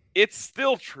 it's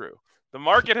still true. The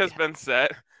market has been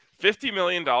set. $50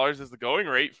 million is the going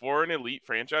rate for an elite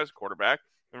franchise quarterback,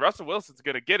 and Russell Wilson's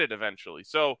going to get it eventually.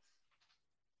 So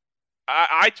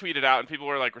I tweeted out, and people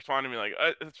were like responding to me like,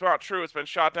 it's not true, it's been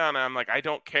shot down. And I'm like, I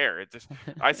don't care.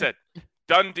 I said,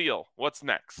 done deal. What's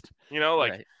next? You know,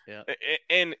 like, right. Yeah.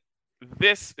 And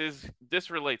this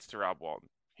relates to Rob Walton.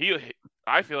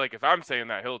 I feel like if I'm saying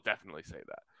that, he'll definitely say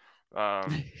that.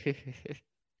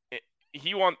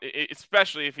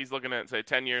 Especially if he's looking at, say,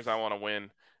 10 years, I want to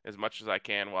win as much as I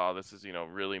can while this is,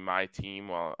 really my team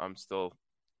while I'm still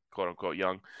quote unquote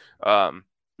young.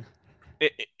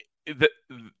 They're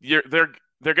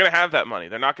going to have that money.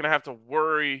 They're not going to have to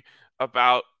worry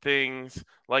about things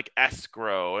like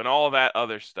escrow and all that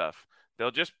other stuff.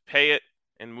 They'll just pay it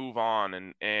and move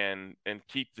on and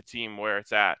keep the team where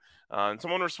it's at. And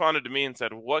someone responded to me and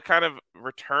said, what kind of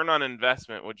return on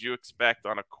investment would you expect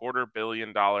on a $250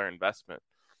 million investment?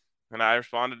 And I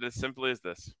responded as simply as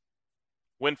this: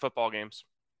 win football games.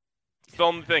 It's the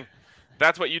only thing.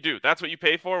 That's what you do. That's what you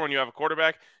pay for when you have a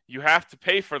quarterback. You have to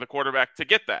pay for the quarterback to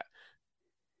get that.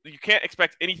 You can't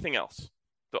expect anything else.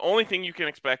 The only thing you can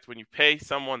expect when you pay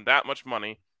someone that much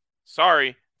money,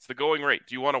 sorry, it's the going rate.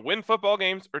 Do you want to win football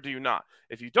games or do you not?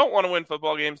 If you don't want to win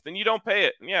football games, then you don't pay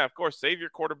it. And yeah, of course, save your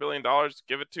 $250 million,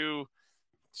 give it to,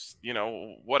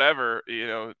 whatever,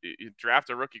 you draft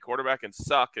a rookie quarterback and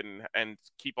suck and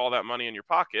keep all that money in your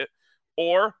pocket,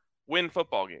 or win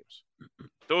football games.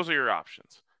 Those are your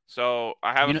options. So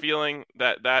I have a feeling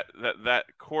that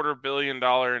 $250 million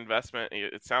investment,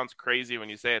 it sounds crazy when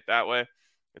you say it that way.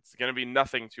 It's going to be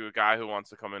nothing to a guy who wants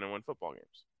to come in and win football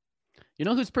games. You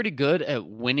know who's pretty good at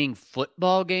winning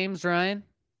football games, Ryan?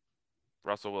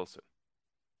 Russell Wilson.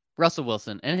 Russell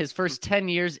Wilson. In his first 10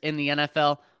 years in the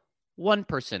NFL, one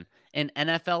person in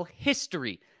NFL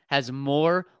history has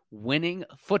more winning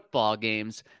football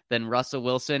games than Russell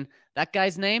Wilson. That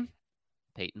guy's name?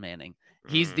 Peyton Manning.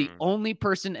 He's the only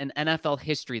person in NFL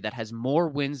history that has more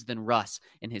wins than Russ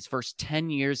in his first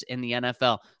 10 years in the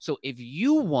NFL. So if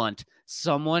you want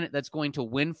someone that's going to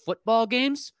win football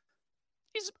games,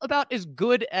 he's about as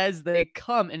good as they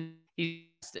come. And he's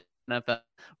in the NFL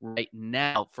right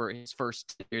now for his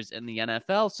first 2 years in the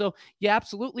NFL. So you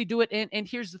absolutely do it. And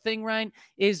here's the thing, Ryan,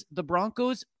 is the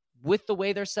Broncos, with the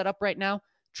way they're set up right now,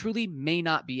 truly may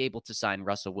not be able to sign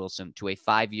Russell Wilson to a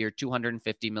 5-year,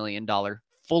 $250 million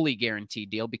fully guaranteed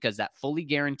deal, because that fully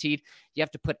guaranteed, you have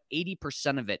to put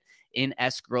 80% of it in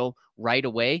escrow right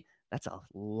away. That's a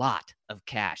lot of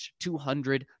cash,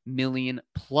 $200 million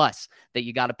plus that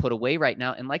you got to put away right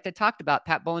now. And like I talked about,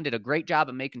 Pat Bowlen did a great job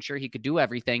of making sure he could do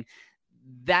everything.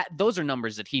 Those are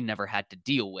numbers that he never had to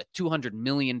deal with. $200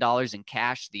 million in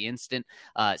cash the instant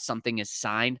something is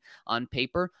signed on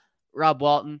paper. Rob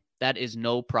Walton, that is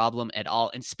no problem at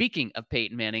all. And speaking of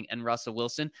Peyton Manning and Russell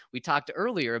Wilson, we talked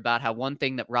earlier about how one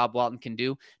thing that Rob Walton can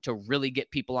do to really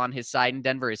get people on his side in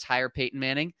Denver is hire Peyton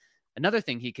Manning. Another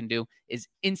thing he can do is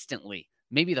instantly,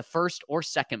 maybe the first or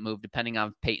second move, depending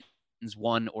on Peyton's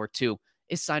 1 or 2,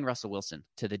 is sign Russell Wilson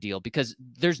to the deal, because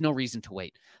there's no reason to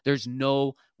wait. There's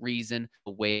no reason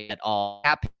to wait at all.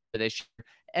 Happy for this year,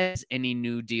 as any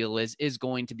new deal is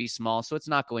going to be small, so it's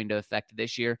not going to affect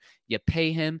this year. You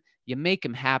pay him, you make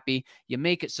him happy, you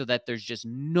make it so that there's just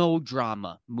no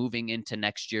drama moving into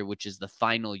next year, which is the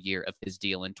final year of his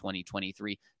deal in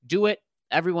 2023. Do it.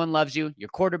 Everyone loves you. Your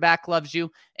quarterback loves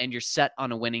you, and you're set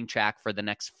on a winning track for the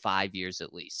next 5 years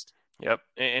at least. Yep.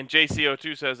 And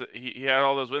JCO2 says that he had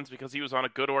all those wins because he was on a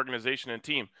good organization and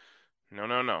team.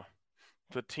 No.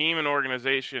 The team and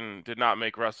organization did not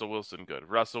make Russell Wilson good.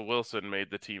 Russell Wilson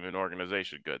made the team and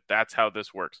organization good. That's how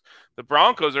this works. The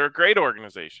Broncos are a great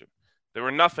organization. They were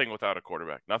nothing without a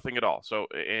quarterback, nothing at all. So,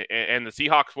 and the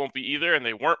Seahawks won't be either, and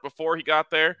they weren't before he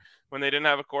got there when they didn't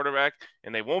have a quarterback,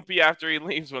 and they won't be after he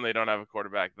leaves when they don't have a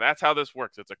quarterback. That's how this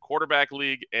works. It's a quarterback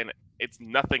league, and it's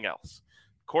nothing else.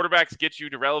 Quarterbacks get you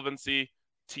to relevancy.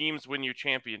 Teams win you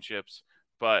championships,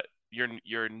 but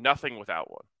you're nothing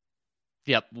without one.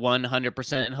 Yep,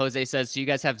 100%. And Jose says, so you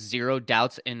guys have zero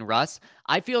doubts in Russ.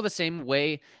 I feel the same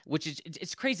way, which is,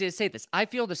 it's crazy to say this. I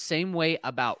feel the same way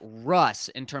about Russ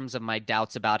in terms of my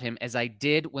doubts about him as I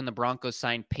did when the Broncos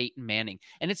signed Peyton Manning.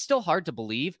 And it's still hard to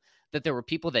believe that there were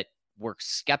people that were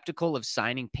skeptical of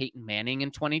signing Peyton Manning in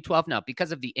 2012. Now,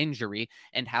 because of the injury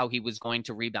and how he was going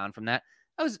to rebound from that,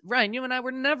 Ryan, you and I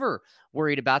were never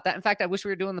worried about that. In fact, I wish we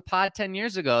were doing the pod 10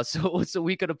 years ago so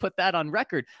we could have put that on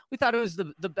record. We thought it was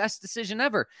the best decision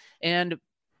ever. And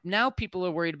now people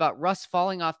are worried about Russ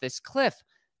falling off this cliff.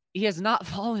 He has not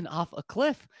fallen off a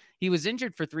cliff. He was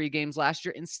injured for 3 games last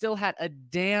year and still had a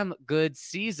damn good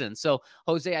season. So,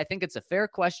 Jose, I think it's a fair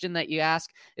question that you ask,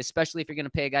 especially if you're going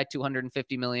to pay a guy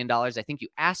 $250 million. I think you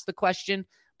ask the question,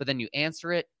 but then you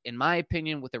answer it, in my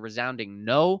opinion, with a resounding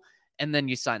no, and then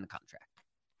you sign the contract.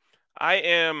 I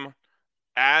am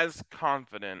as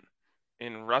confident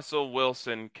in Russell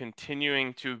Wilson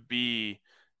continuing to be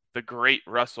the great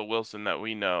Russell Wilson that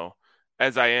we know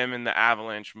as I am in the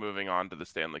Avalanche moving on to the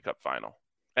Stanley Cup final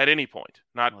at any point,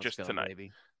 not Let's just go, tonight.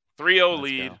 Baby. 3-0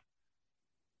 lead. Go.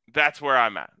 That's where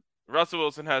I'm at. Russell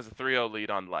Wilson has a 3-0 lead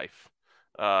on life.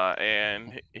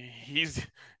 And he's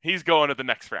going to the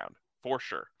next round for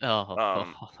sure.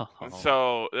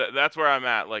 So that's where I'm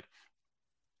at. Like,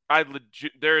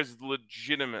 there is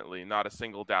legitimately not a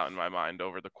single doubt in my mind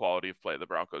over the quality of play the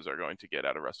Broncos are going to get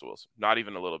out of Russell Wilson. Not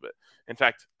even a little bit. In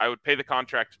fact, I would pay the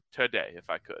contract today if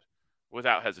I could,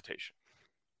 without hesitation.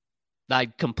 I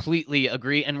completely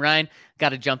agree. And Ryan, got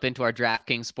to jump into our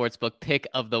DraftKings Sportsbook pick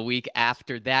of the week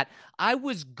after that. I'm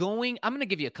going to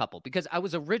give you a couple because I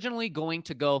was originally going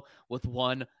to go with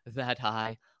one that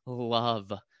I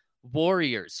love.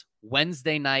 Warriors,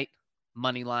 Wednesday night,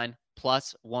 money line.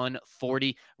 Plus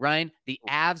 140. Ryan, the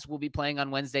Avs will be playing on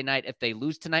Wednesday night if they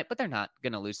lose tonight, but they're not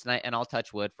going to lose tonight. And I'll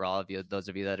touch wood for all of you, those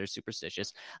of you that are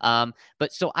superstitious.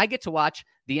 But so I get to watch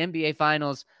the NBA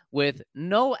Finals with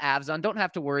no Avs on. Don't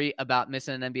have to worry about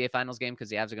missing an NBA Finals game because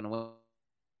the Avs are going to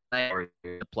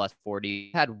win. Plus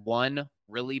 40. Had one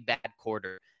really bad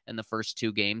quarter in the first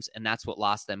 2 games, and that's what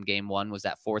lost them game 1 was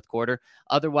that fourth quarter.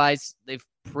 Otherwise, they've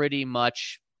pretty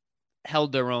much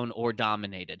held their own or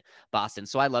dominated Boston.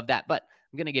 So I love that. But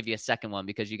I'm going to give you a second one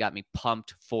because you got me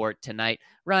pumped for tonight.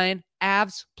 Ryan,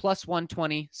 Avs plus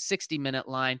 120, 60-minute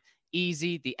line.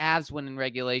 Easy. The Avs win in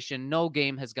regulation. No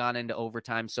game has gone into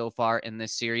overtime so far in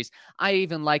this series. I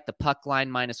even like the puck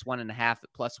line minus 1.5 at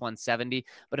plus 170.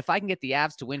 But if I can get the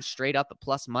Avs to win straight up at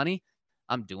plus money,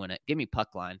 I'm doing it. Give me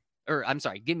puck line.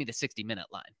 Give me the 60-minute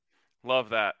line. Love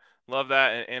that.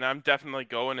 And I'm definitely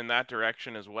going in that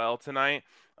direction as well tonight.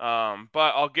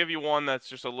 But I'll give you one that's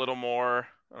just a little more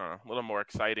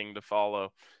exciting to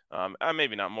follow.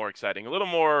 Maybe not more exciting, a little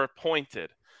more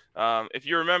pointed. If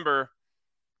you remember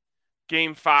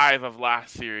Game 5 of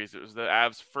last series, it was the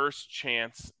Avs' first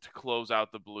chance to close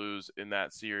out the Blues in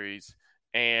that series.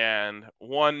 And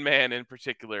one man in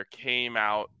particular came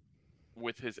out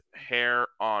with his hair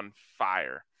on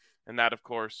fire. And that, of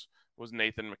course, was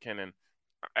Nathan MacKinnon.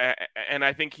 And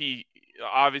I think he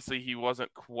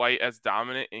wasn't quite as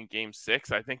dominant in Game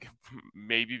 6. I think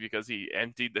maybe because he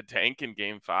emptied the tank in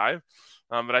Game 5.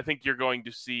 But I think you're going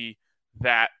to see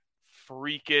that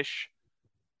freakish,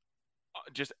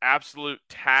 just absolute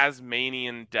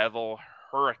Tasmanian devil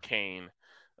hurricane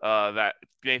that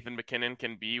Nathan MacKinnon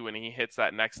can be when he hits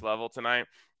that next level tonight.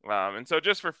 And so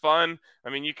just for fun, I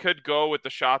mean, you could go with the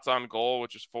shots on goal,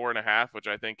 which is 4.5, which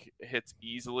I think hits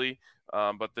easily.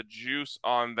 But the juice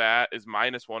on that is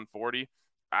minus 140.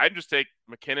 I'd just take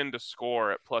McKinnon to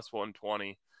score at plus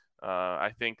 120.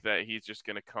 I think that he's just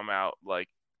going to come out like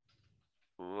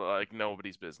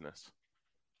nobody's business.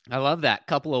 I love that.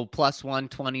 Couple of plus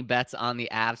 120 bets on the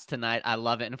Avs tonight. I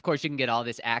love it. And of course, you can get all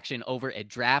this action over at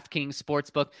DraftKings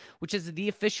Sportsbook, which is the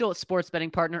official sports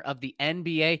betting partner of the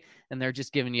NBA. And they're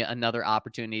just giving you another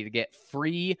opportunity to get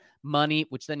free money,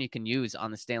 which then you can use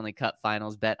on the Stanley Cup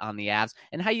Finals. Bet on the Avs.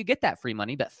 And how you get that free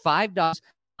money, bet $5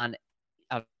 on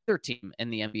other team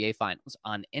in the NBA Finals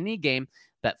on any game.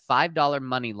 Bet $5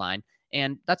 money line.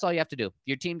 And that's all you have to do.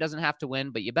 Your team doesn't have to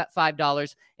win, but you bet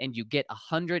 $5 and you get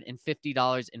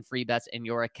 $150 in free bets in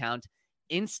your account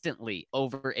instantly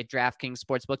over at DraftKings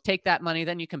Sportsbook. Take that money,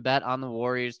 then you can bet on the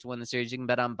Warriors to win the series. You can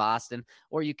bet on Boston,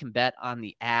 or you can bet on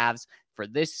the Avs for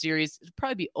this series. It'll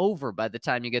probably be over by the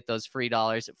time you get those free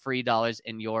dollars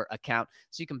in your account.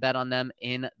 So you can bet on them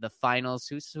in the finals.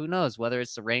 Who knows, whether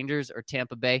it's the Rangers or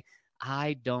Tampa Bay.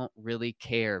 I don't really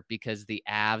care because the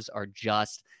Avs are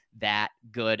just that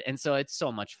good. And so it's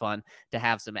so much fun to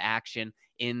have some action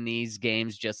in these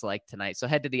games just like tonight. So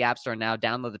head to the App Store now,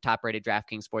 download the top-rated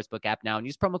DraftKings Sportsbook app now, and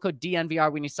use promo code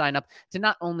DNVR when you sign up to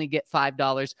not only get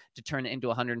 $5 to turn it into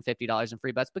 $150 in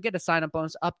free bets, but get a sign-up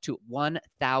bonus up to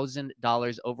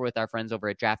 $1,000 over with our friends over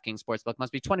at DraftKings Sportsbook.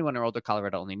 Must be 21 or older,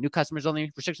 Colorado only. New customers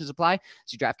only. Restrictions apply.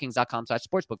 See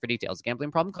DraftKings.com/sportsbook for details.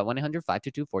 Gambling problem? Call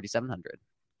 1-800-522-4700.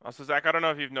 Also, Zach, I don't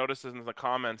know if you've noticed this in the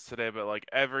comments today, but like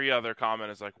every other comment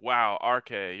is like, wow,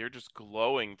 RK, you're just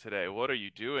glowing today. What are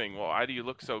you doing? Well, why do you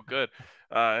look so good?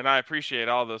 And I appreciate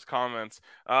all those comments.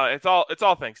 It's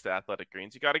all thanks to Athletic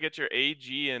Greens. You got to get your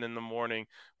AG in the morning.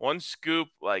 One scoop,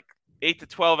 like 8 to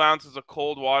 12 ounces of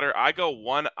cold water. I go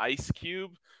one ice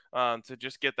cube to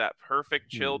just get that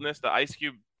perfect chilledness. The ice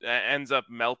cube ends up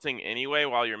melting anyway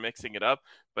while you're mixing it up,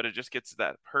 but it just gets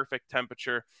that perfect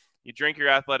temperature. You drink your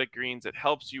Athletic Greens. It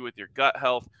helps you with your gut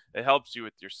health. It helps you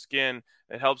with your skin.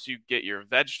 It helps you get your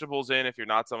vegetables in if you're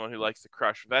not someone who likes to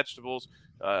crush vegetables.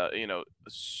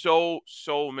 So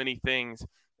many things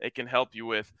it can help you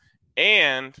with.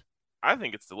 And I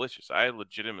think it's delicious. I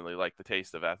legitimately like the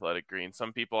taste of Athletic Greens.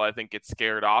 Some people, I think, get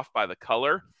scared off by the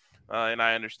color, and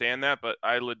I understand that, but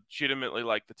I legitimately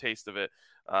like the taste of it.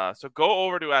 So go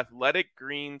over to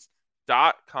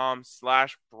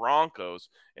athleticgreens.com/Broncos,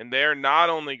 and they're not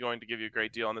only going to give you a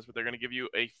great deal on this, but they're going to give you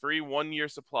a free 1-year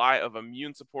supply of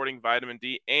immune supporting vitamin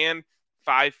D and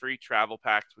 5 free travel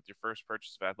packs with your first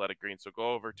purchase of Athletic Greens. So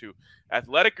go over to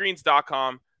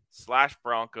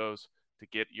athleticgreens.com/Broncos to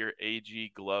get your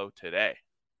AG glow today.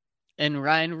 And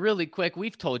Ryan, really quick,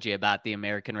 we've told you about the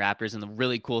American Raptors and the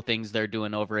really cool things they're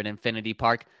doing over at Infinity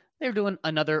Park. They're doing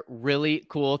another really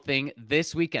cool thing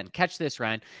this weekend. Catch this,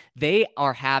 Ryan. They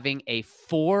are having a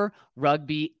 4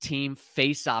 rugby team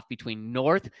face-off between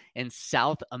North and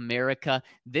South America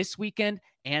this weekend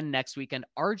and next weekend.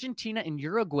 Argentina and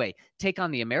Uruguay take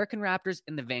on the American Raptors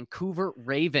and the Vancouver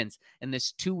Ravens in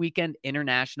this 2-weekend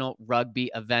international rugby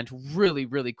event. Really,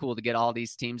 really cool to get all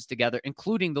these teams together,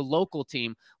 including the local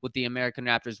team with the American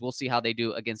Raptors. We'll see how they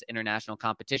do against international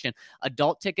competition.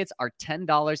 Adult tickets are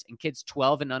 $10 and kids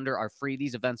 12 and under are free.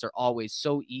 These events are always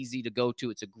so easy to go to.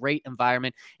 It's a great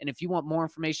environment. And if you want more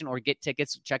information or get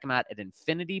tickets, check them out at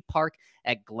Infinity Park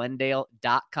at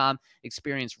Glendale.com.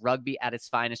 Experience rugby at its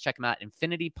finest. Check them out,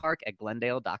 Infinity Park at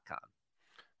Glendale.com.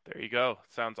 There you go.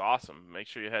 Sounds awesome. Make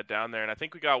sure you head down there. And I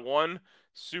think we got one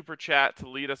super chat to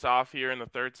lead us off here in the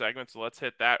third segment, so let's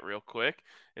hit that real quick.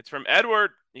 It's from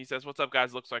Edward. He says, "What's up,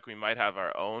 guys? Looks like we might have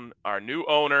our new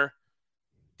owner,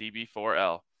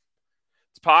 DB4L."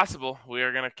 It's possible. We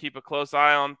are going to keep a close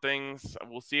eye on things.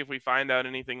 We'll see if we find out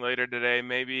anything later today.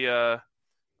 Maybe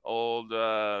old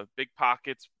Big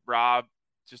Pockets Rob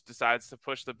just decides to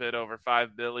push the bid over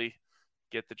 $5 billion,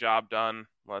 get the job done.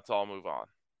 Let's all move on.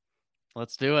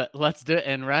 Let's do it.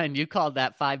 And Ryan, you called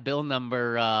that $5 billion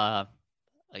number a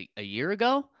year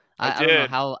ago. I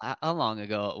don't know how long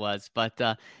ago it was, but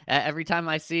every time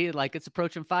I see like it's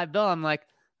approaching $5 billion, I'm like,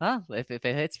 if it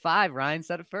hits 5, Ryan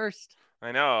said it first.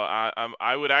 I know.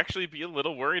 I would actually be a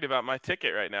little worried about my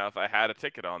ticket right now if I had a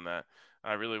ticket on that.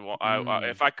 I really want.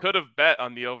 If I could have bet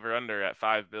on the over/under at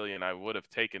 $5 billion, I would have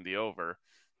taken the over.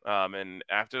 And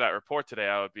after that report today,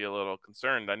 I would be a little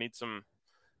concerned. I need some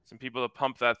people to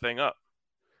pump that thing up.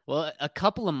 Well, a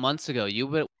couple of months ago, you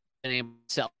would have been able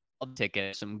to sell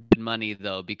ticket, some good money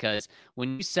though, because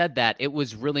when you said that, it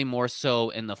was really more so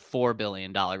in the $4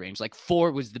 billion range. Like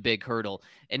 4 was the big hurdle,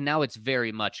 and now it's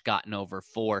very much gotten over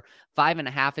 4.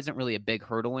 5.5 isn't really a big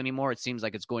hurdle anymore. It seems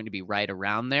like it's going to be right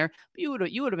around there. But you would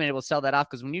have been able to sell that off,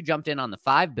 because when you jumped in on the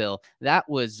 5 bill, that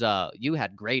was you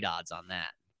had great odds on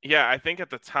that. Yeah, I think at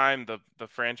the time the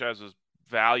franchise was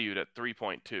valued at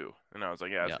 3.2, and I was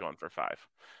like, yeah, it's going for 5.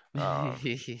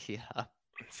 Yeah.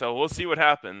 So we'll see what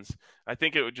happens. I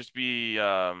think it would just be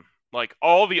like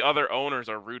all the other owners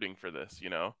are rooting for this, you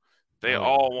know. They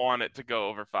all want it to go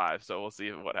over 5, so we'll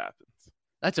see what happens.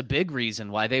 That's a big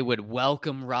reason why they would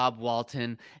welcome Rob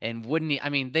Walton, and they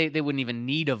wouldn't even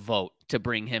need a vote to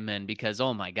bring him in, because,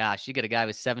 oh my gosh, you get a guy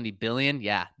with $70 billion.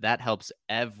 Yeah, that helps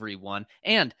everyone.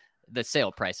 And the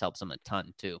sale price helps them a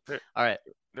ton too. All right.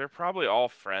 They're probably all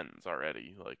friends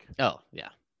already. Like, oh yeah.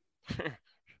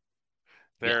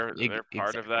 They're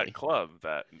part of that club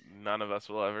that none of us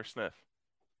will ever sniff.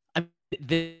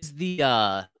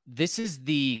 This is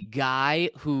the guy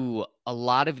who a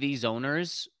lot of these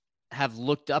owners have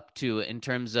looked up to, in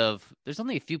terms of, there's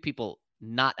only a few people,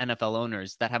 not NFL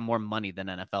owners, that have more money than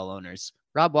NFL owners.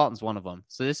 Rob Walton's one of them.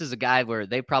 So this is a guy where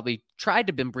they probably tried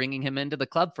to been bringing him into the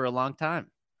club for a long time.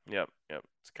 Yep.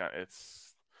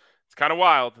 It's kind of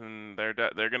wild, and they're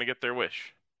going to get their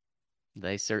wish.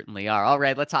 They certainly are. All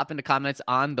right, let's hop into comments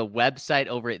on the website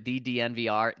over at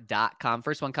thednvr.com.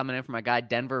 First one coming in from our guy,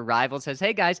 Denver Rival, says,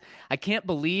 hey guys, I can't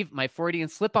believe my Freudian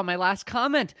slip on my last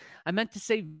comment. I meant to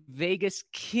say Vegas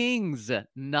Kings,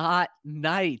 not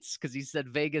Knights, because he said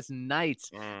Vegas Knights.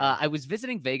 I was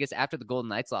visiting Vegas after the Golden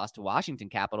Knights lost to Washington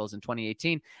Capitals in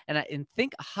 2018, and I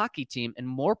think a hockey team and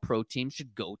more pro teams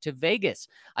should go to Vegas.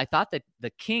 I thought that the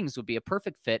Kings would be a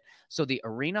perfect fit, so the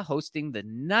arena hosting the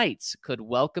Knights could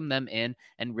welcome them in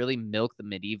and really milk the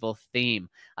medieval theme.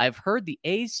 I've heard the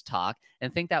A's talk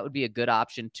and think that would be a good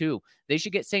option too. They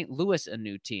should get St. Louis a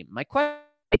new team. My question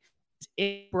is,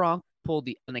 if Broncos pull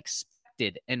the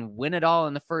unexpected and win it all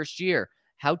in the first year,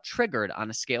 how triggered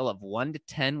on a scale of 1 to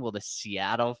 10 will the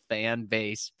Seattle fan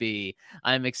base be?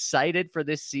 I'm excited for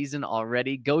this season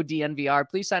already. Go DNVR.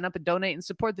 Please sign up and donate and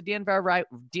support the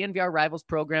DNVR Rivals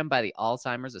program by the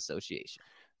Alzheimer's Association.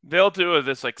 They'll do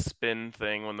this like spin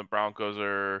thing when the Broncos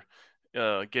are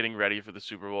getting ready for the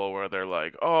Super Bowl, where they're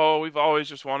like, oh, we've always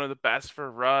just wanted the best for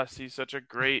Russ. He's such a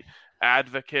great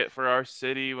advocate for our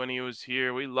city when he was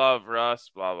here. We love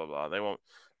Russ, blah, blah, blah.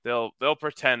 They'll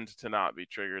pretend to not be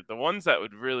triggered. The ones that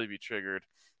would really be triggered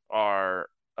are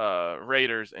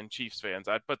Raiders and Chiefs fans.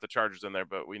 I'd put the Chargers in there,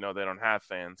 but we know they don't have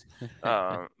fans.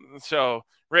 So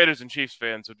Raiders and Chiefs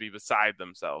fans would be beside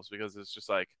themselves, because it's just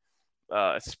like,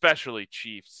 especially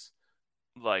Chiefs,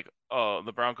 like,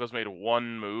 the Broncos made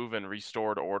one move and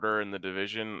restored order in the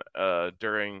division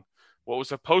during what was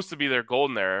supposed to be their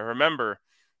golden era. Remember,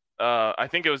 I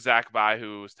think it was Zach Bai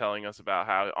who was telling us about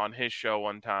how on his show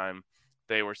one time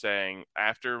they were saying,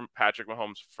 after Patrick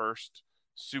Mahomes' first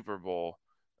Super Bowl,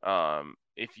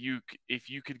 if you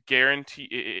could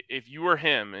guarantee, if you were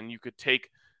him and you could take,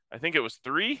 I think it was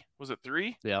 3. Was it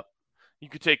 3? Yep. You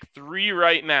could take 3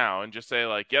 right now and just say,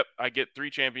 like, yep, I get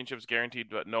 3 championships guaranteed,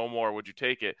 but no more. Would you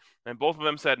take it? And both of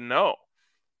them said no.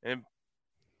 And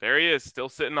there he is, still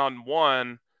sitting on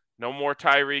 1. No more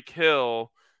Tyreek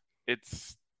Hill.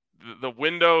 It's the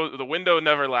window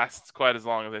never lasts quite as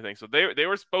long as they think. So they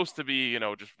were supposed to be,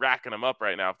 just racking them up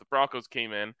right now. If the Broncos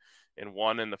came in and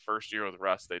won in the first year with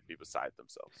Russ, they'd be beside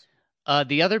themselves.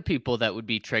 The other people that would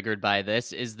be triggered by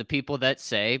this is the people that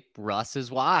say Russ is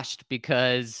washed,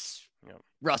 because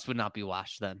Russ would not be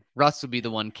washed then. Russ would be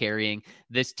the one carrying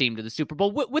this team to the Super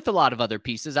Bowl with a lot of other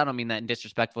pieces. I don't mean that in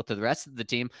disrespectful to the rest of the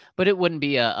team, but it wouldn't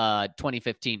be a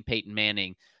 2015 Peyton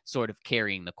Manning sort of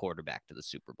carrying the quarterback to the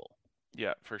Super Bowl.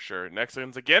 Yeah, for sure. Next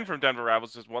one's again from Denver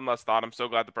Rivals. Just one last thought. I'm so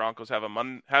glad the Broncos have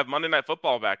Monday Night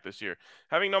Football back this year.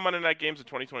 Having no Monday night games in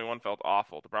 2021 felt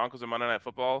awful. The Broncos and Monday Night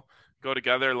Football go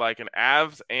together like an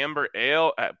Avs Amber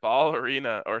Ale at Ball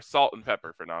Arena, or Salt and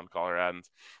Pepper for non-Coloradans.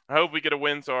 I hope we get a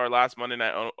win so our last Monday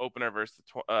night opener versus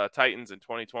the Titans in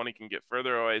 2020 can get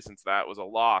further away, since that was a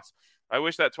loss. I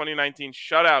wish that 2019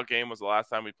 shutout game was the last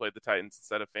time we played the Titans,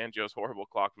 instead of Fangio's horrible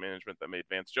clock management that made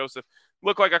Vance Joseph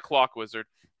look like a clock wizard.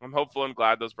 I'm hopeful and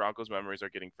glad those Broncos memories are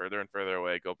getting further and further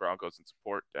away. Go Broncos and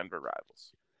support Denver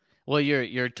Rivals. Well,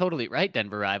 you're totally right,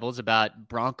 Denver Rivals, about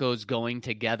Broncos going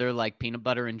together like peanut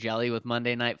butter and jelly with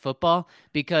Monday Night Football,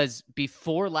 because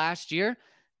before last year,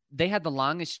 they had the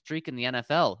longest streak in the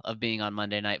NFL of being on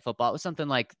Monday Night Football. It was something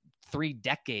like 3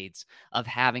 decades of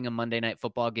having a Monday Night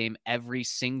Football game every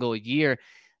single year.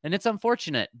 And it's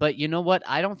unfortunate, but you know what?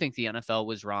 I don't think the NFL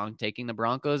was wrong taking the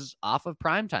Broncos off of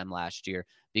primetime last year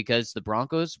because the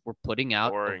Broncos were putting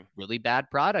out a really bad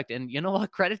product. And you know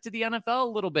what? Credit to the NFL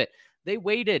a little bit. They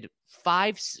waited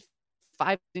five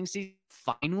seasons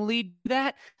finally do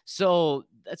that. So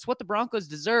that's what the Broncos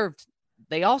deserved.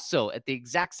 They also, at the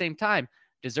exact same time,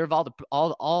 deserve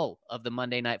all of the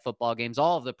Monday Night Football games,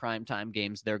 all of the primetime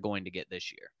games they're going to get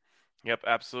this year. Yep,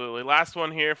 absolutely. Last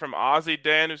one here from Aussie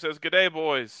Dan, who says, "Good day,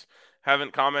 boys.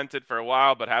 Haven't commented for a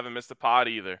while, but haven't missed a pod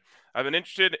either. I've been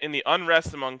interested in the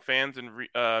unrest among fans and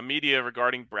media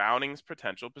regarding Browning's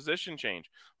potential position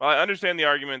change. While I understand the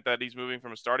argument that he's moving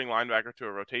from a starting linebacker to a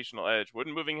rotational edge,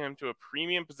 wouldn't moving him to a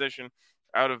premium position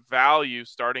out of value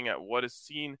starting at what is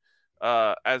seen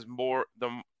as more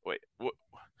the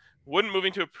wouldn't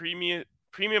moving to a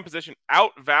premium position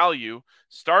outvalue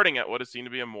starting at what is seen to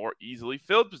be a more easily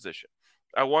filled position?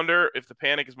 I wonder if the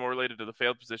panic is more related to the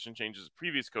failed position changes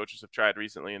previous coaches have tried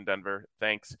recently in Denver.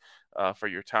 Thanks for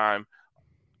your time,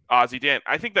 Aussie Dan."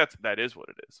 I think that is what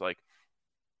it is. Like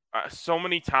so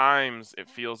many times it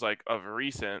feels like of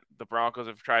recent the Broncos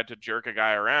have tried to jerk a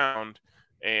guy around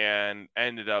and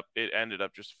ended up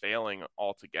just failing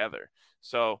altogether.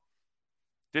 So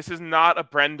this is not a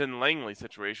Brendan Langley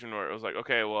situation where it was like,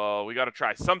 okay, well, we got to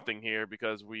try something here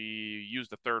because we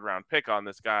used a third-round pick on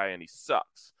this guy and he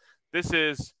sucks. This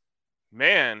is,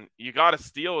 man, you got to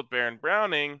steal with Baron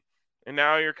Browning, and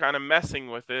now you're kind of messing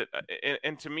with it.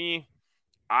 And to me,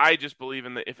 I just believe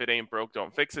in the if it ain't broke,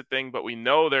 don't fix it thing, but we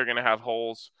know they're going to have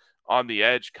holes on the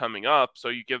edge coming up, so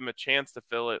you give them a chance to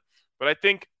fill it. But I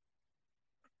think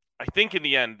in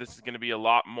the end, this is going to be a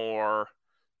lot more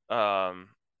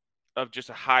of just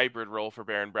a hybrid role for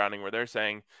Baron Browning, where they're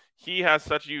saying he has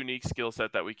such a unique skill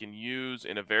set that we can use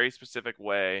in a very specific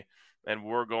way, and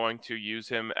we're going to use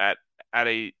him at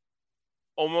a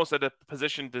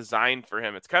position designed for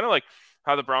him. It's kind of like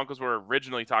how the Broncos were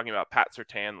originally talking about Pat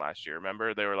Surtain last year.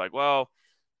 Remember, they were like, well,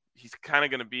 he's kind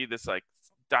of going to be this like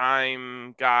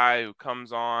dime guy who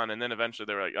comes on, and then eventually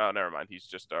they were like, oh, never mind, he's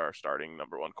just our starting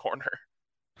number one corner.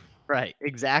 Right,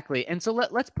 exactly. And so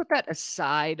let's put that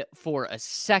aside for a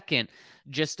second,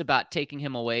 just about taking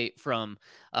him away from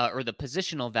or the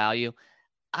positional value.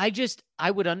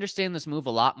 I would understand this move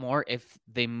a lot more if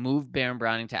they moved Baron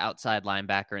Browning to outside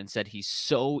linebacker and said he's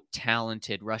so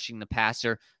talented rushing the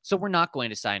passer, so we're not going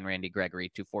to sign Randy Gregory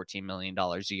to $14 million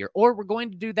a year. Or we're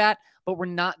going to do that, but we're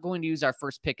not going to use our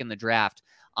first pick in the draft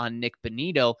on Nick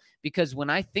Bonito, because when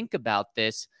I think about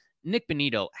this, Nick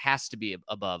Bonito has to be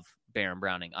above Baron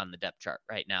Browning on the depth chart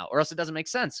right now, or else it doesn't make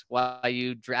sense why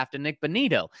you draft a Nick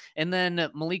Bonito. And then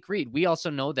Malik Reed, we also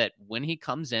know that when he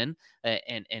comes in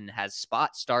and has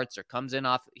spot starts or comes in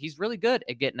off, he's really good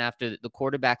at getting after the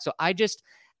quarterback. So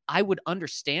I would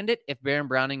understand it if Baron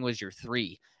Browning was your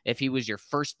 3, if he was your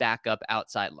first backup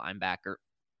outside linebacker.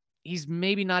 He's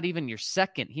maybe not even your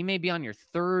second. He may be on your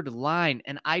third line.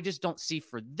 And I just don't see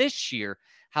for this year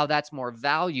how that's more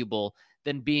valuable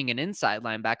than being an inside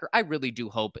linebacker. I really do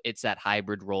hope it's that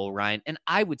hybrid role, Ryan. And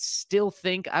I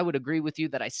would agree with you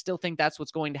that I still think that's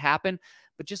what's going to happen.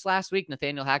 But just last week,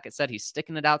 Nathaniel Hackett said he's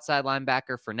sticking it outside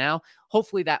linebacker for now.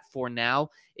 Hopefully that for now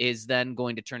is then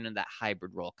going to turn into that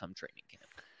hybrid role come training camp.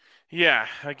 Yeah,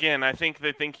 again, I think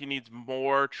they think he needs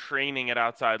more training at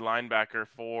outside linebacker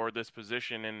for this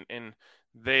position, and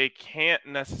they can't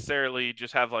necessarily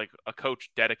just have like a coach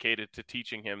dedicated to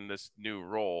teaching him this new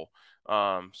role.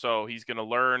 So he's going to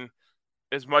learn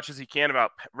as much as he can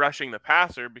about rushing the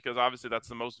passer, because obviously that's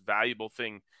the most valuable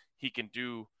thing he can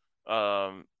do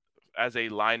as a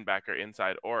linebacker,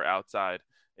 inside or outside,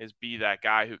 is be that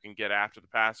guy who can get after the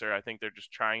passer. I think they're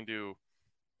just trying to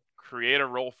create a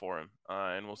role for him,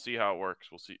 and we'll see how it works.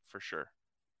 We'll see for sure.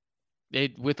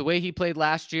 With the way he played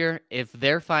last year, if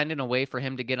they're finding a way for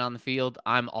him to get on the field,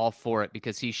 I'm all for it,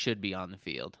 because he should be on the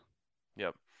field.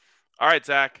 Yep. All right,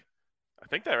 Zach. I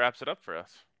think that wraps it up for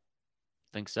us.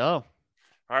 Think so.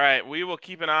 All right. We will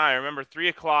keep an eye. Remember,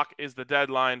 3:00 is the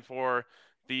deadline for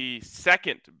the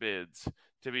second bids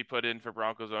to be put in for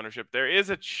Broncos ownership. There is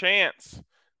a chance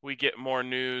we get more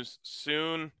news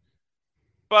soon,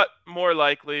 but more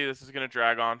likely this is going to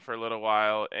drag on for a little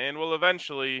while, and we'll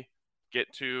eventually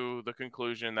get to the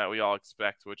conclusion that we all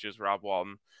expect, which is Rob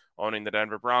Walton owning the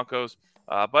Denver Broncos.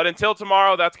 But until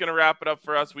tomorrow, that's going to wrap it up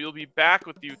for us. We'll be back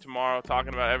with you tomorrow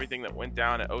talking about everything that went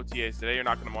down at OTAs today. You're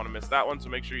not going to want to miss that one, so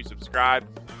make sure you subscribe.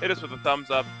 Hit us with a thumbs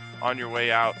up on your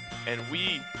way out, and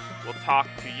we will talk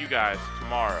to you guys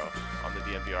tomorrow on the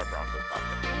DNVR Broncos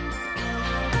Podcast.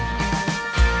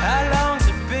 How long's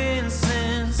it been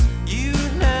since you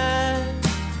and I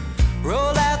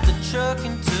rolled out the truck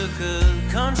and took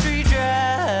a country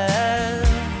drive?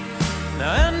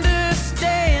 Now I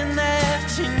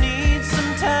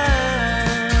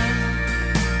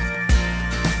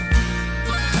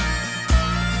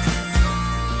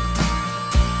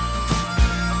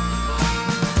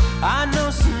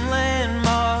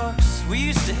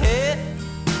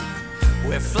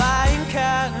flying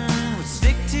cotton would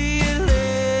stick to your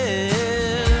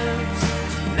lips.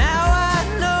 Now I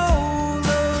know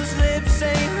those lips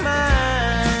ain't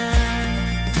mine.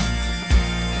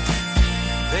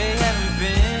 They haven't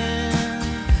been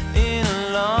in a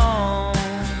long,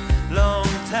 long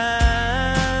time.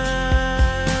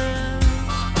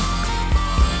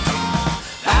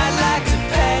 I'd like to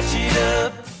patch it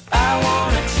up. I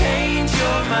wanna change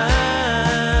your mind.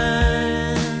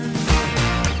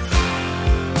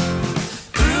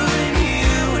 Proving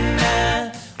you and I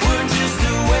were just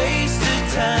a waste of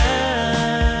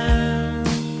time.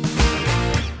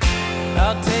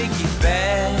 I'll take you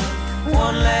back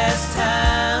one last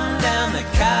time down the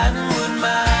Cottonwood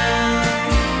Mine.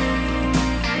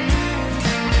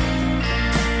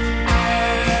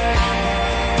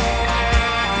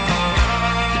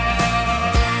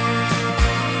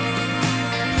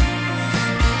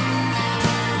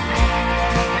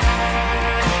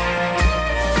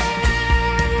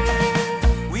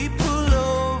 We pull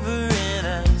over and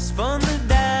I spun the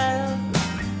dial,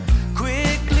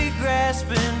 quickly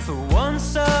grasping for one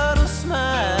subtle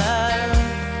smile.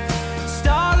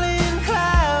 Starling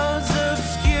clouds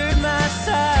obscured my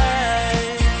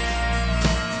sight.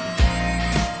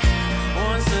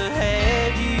 Once I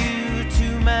had you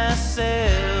to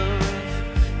myself,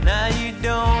 now you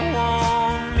don't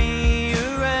want me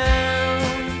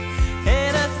around.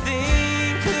 And I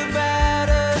think about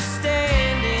us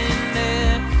standing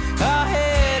there, our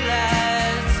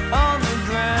headlights on the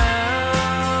ground.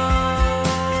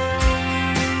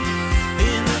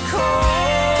 In the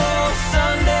cold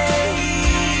Sunday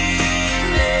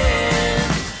evening,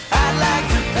 I'd like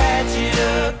to patch it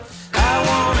up. I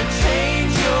wanna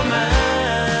change your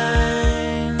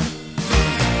mind.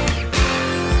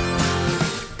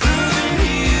 Proving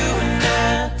you and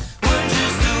I were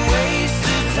just a waste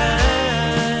of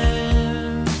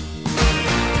time.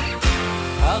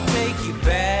 I'll take you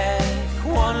back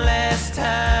one last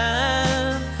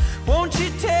time. Won't you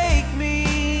take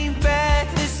me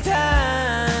back this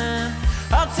time?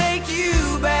 I'll take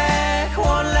you back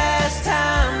one last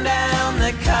time down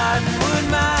the Cottonwood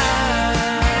Mine.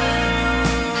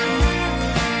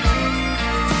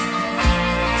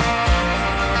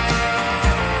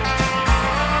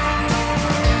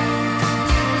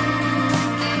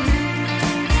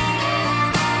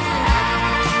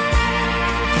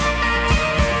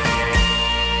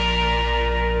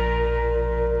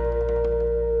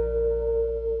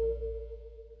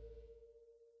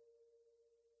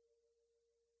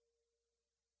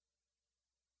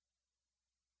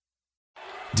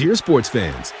 Dear sports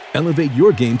fans, elevate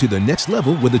your game to the next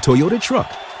level with a Toyota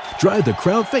truck. Drive the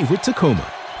crowd favorite Tacoma.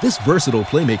 This versatile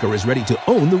playmaker is ready to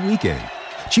own the weekend.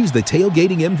 Choose the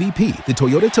tailgating MVP, the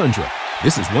Toyota Tundra.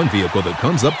 This is one vehicle that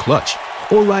comes up clutch.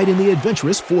 Or ride in the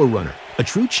adventurous 4Runner, a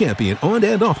true champion on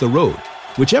and off the road.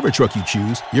 Whichever truck you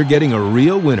choose, you're getting a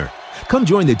real winner. Come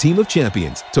join the team of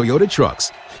champions, Toyota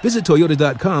Trucks. Visit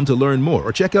Toyota.com to learn more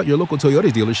or check out your local Toyota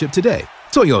dealership today.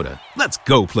 Toyota, let's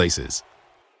go places.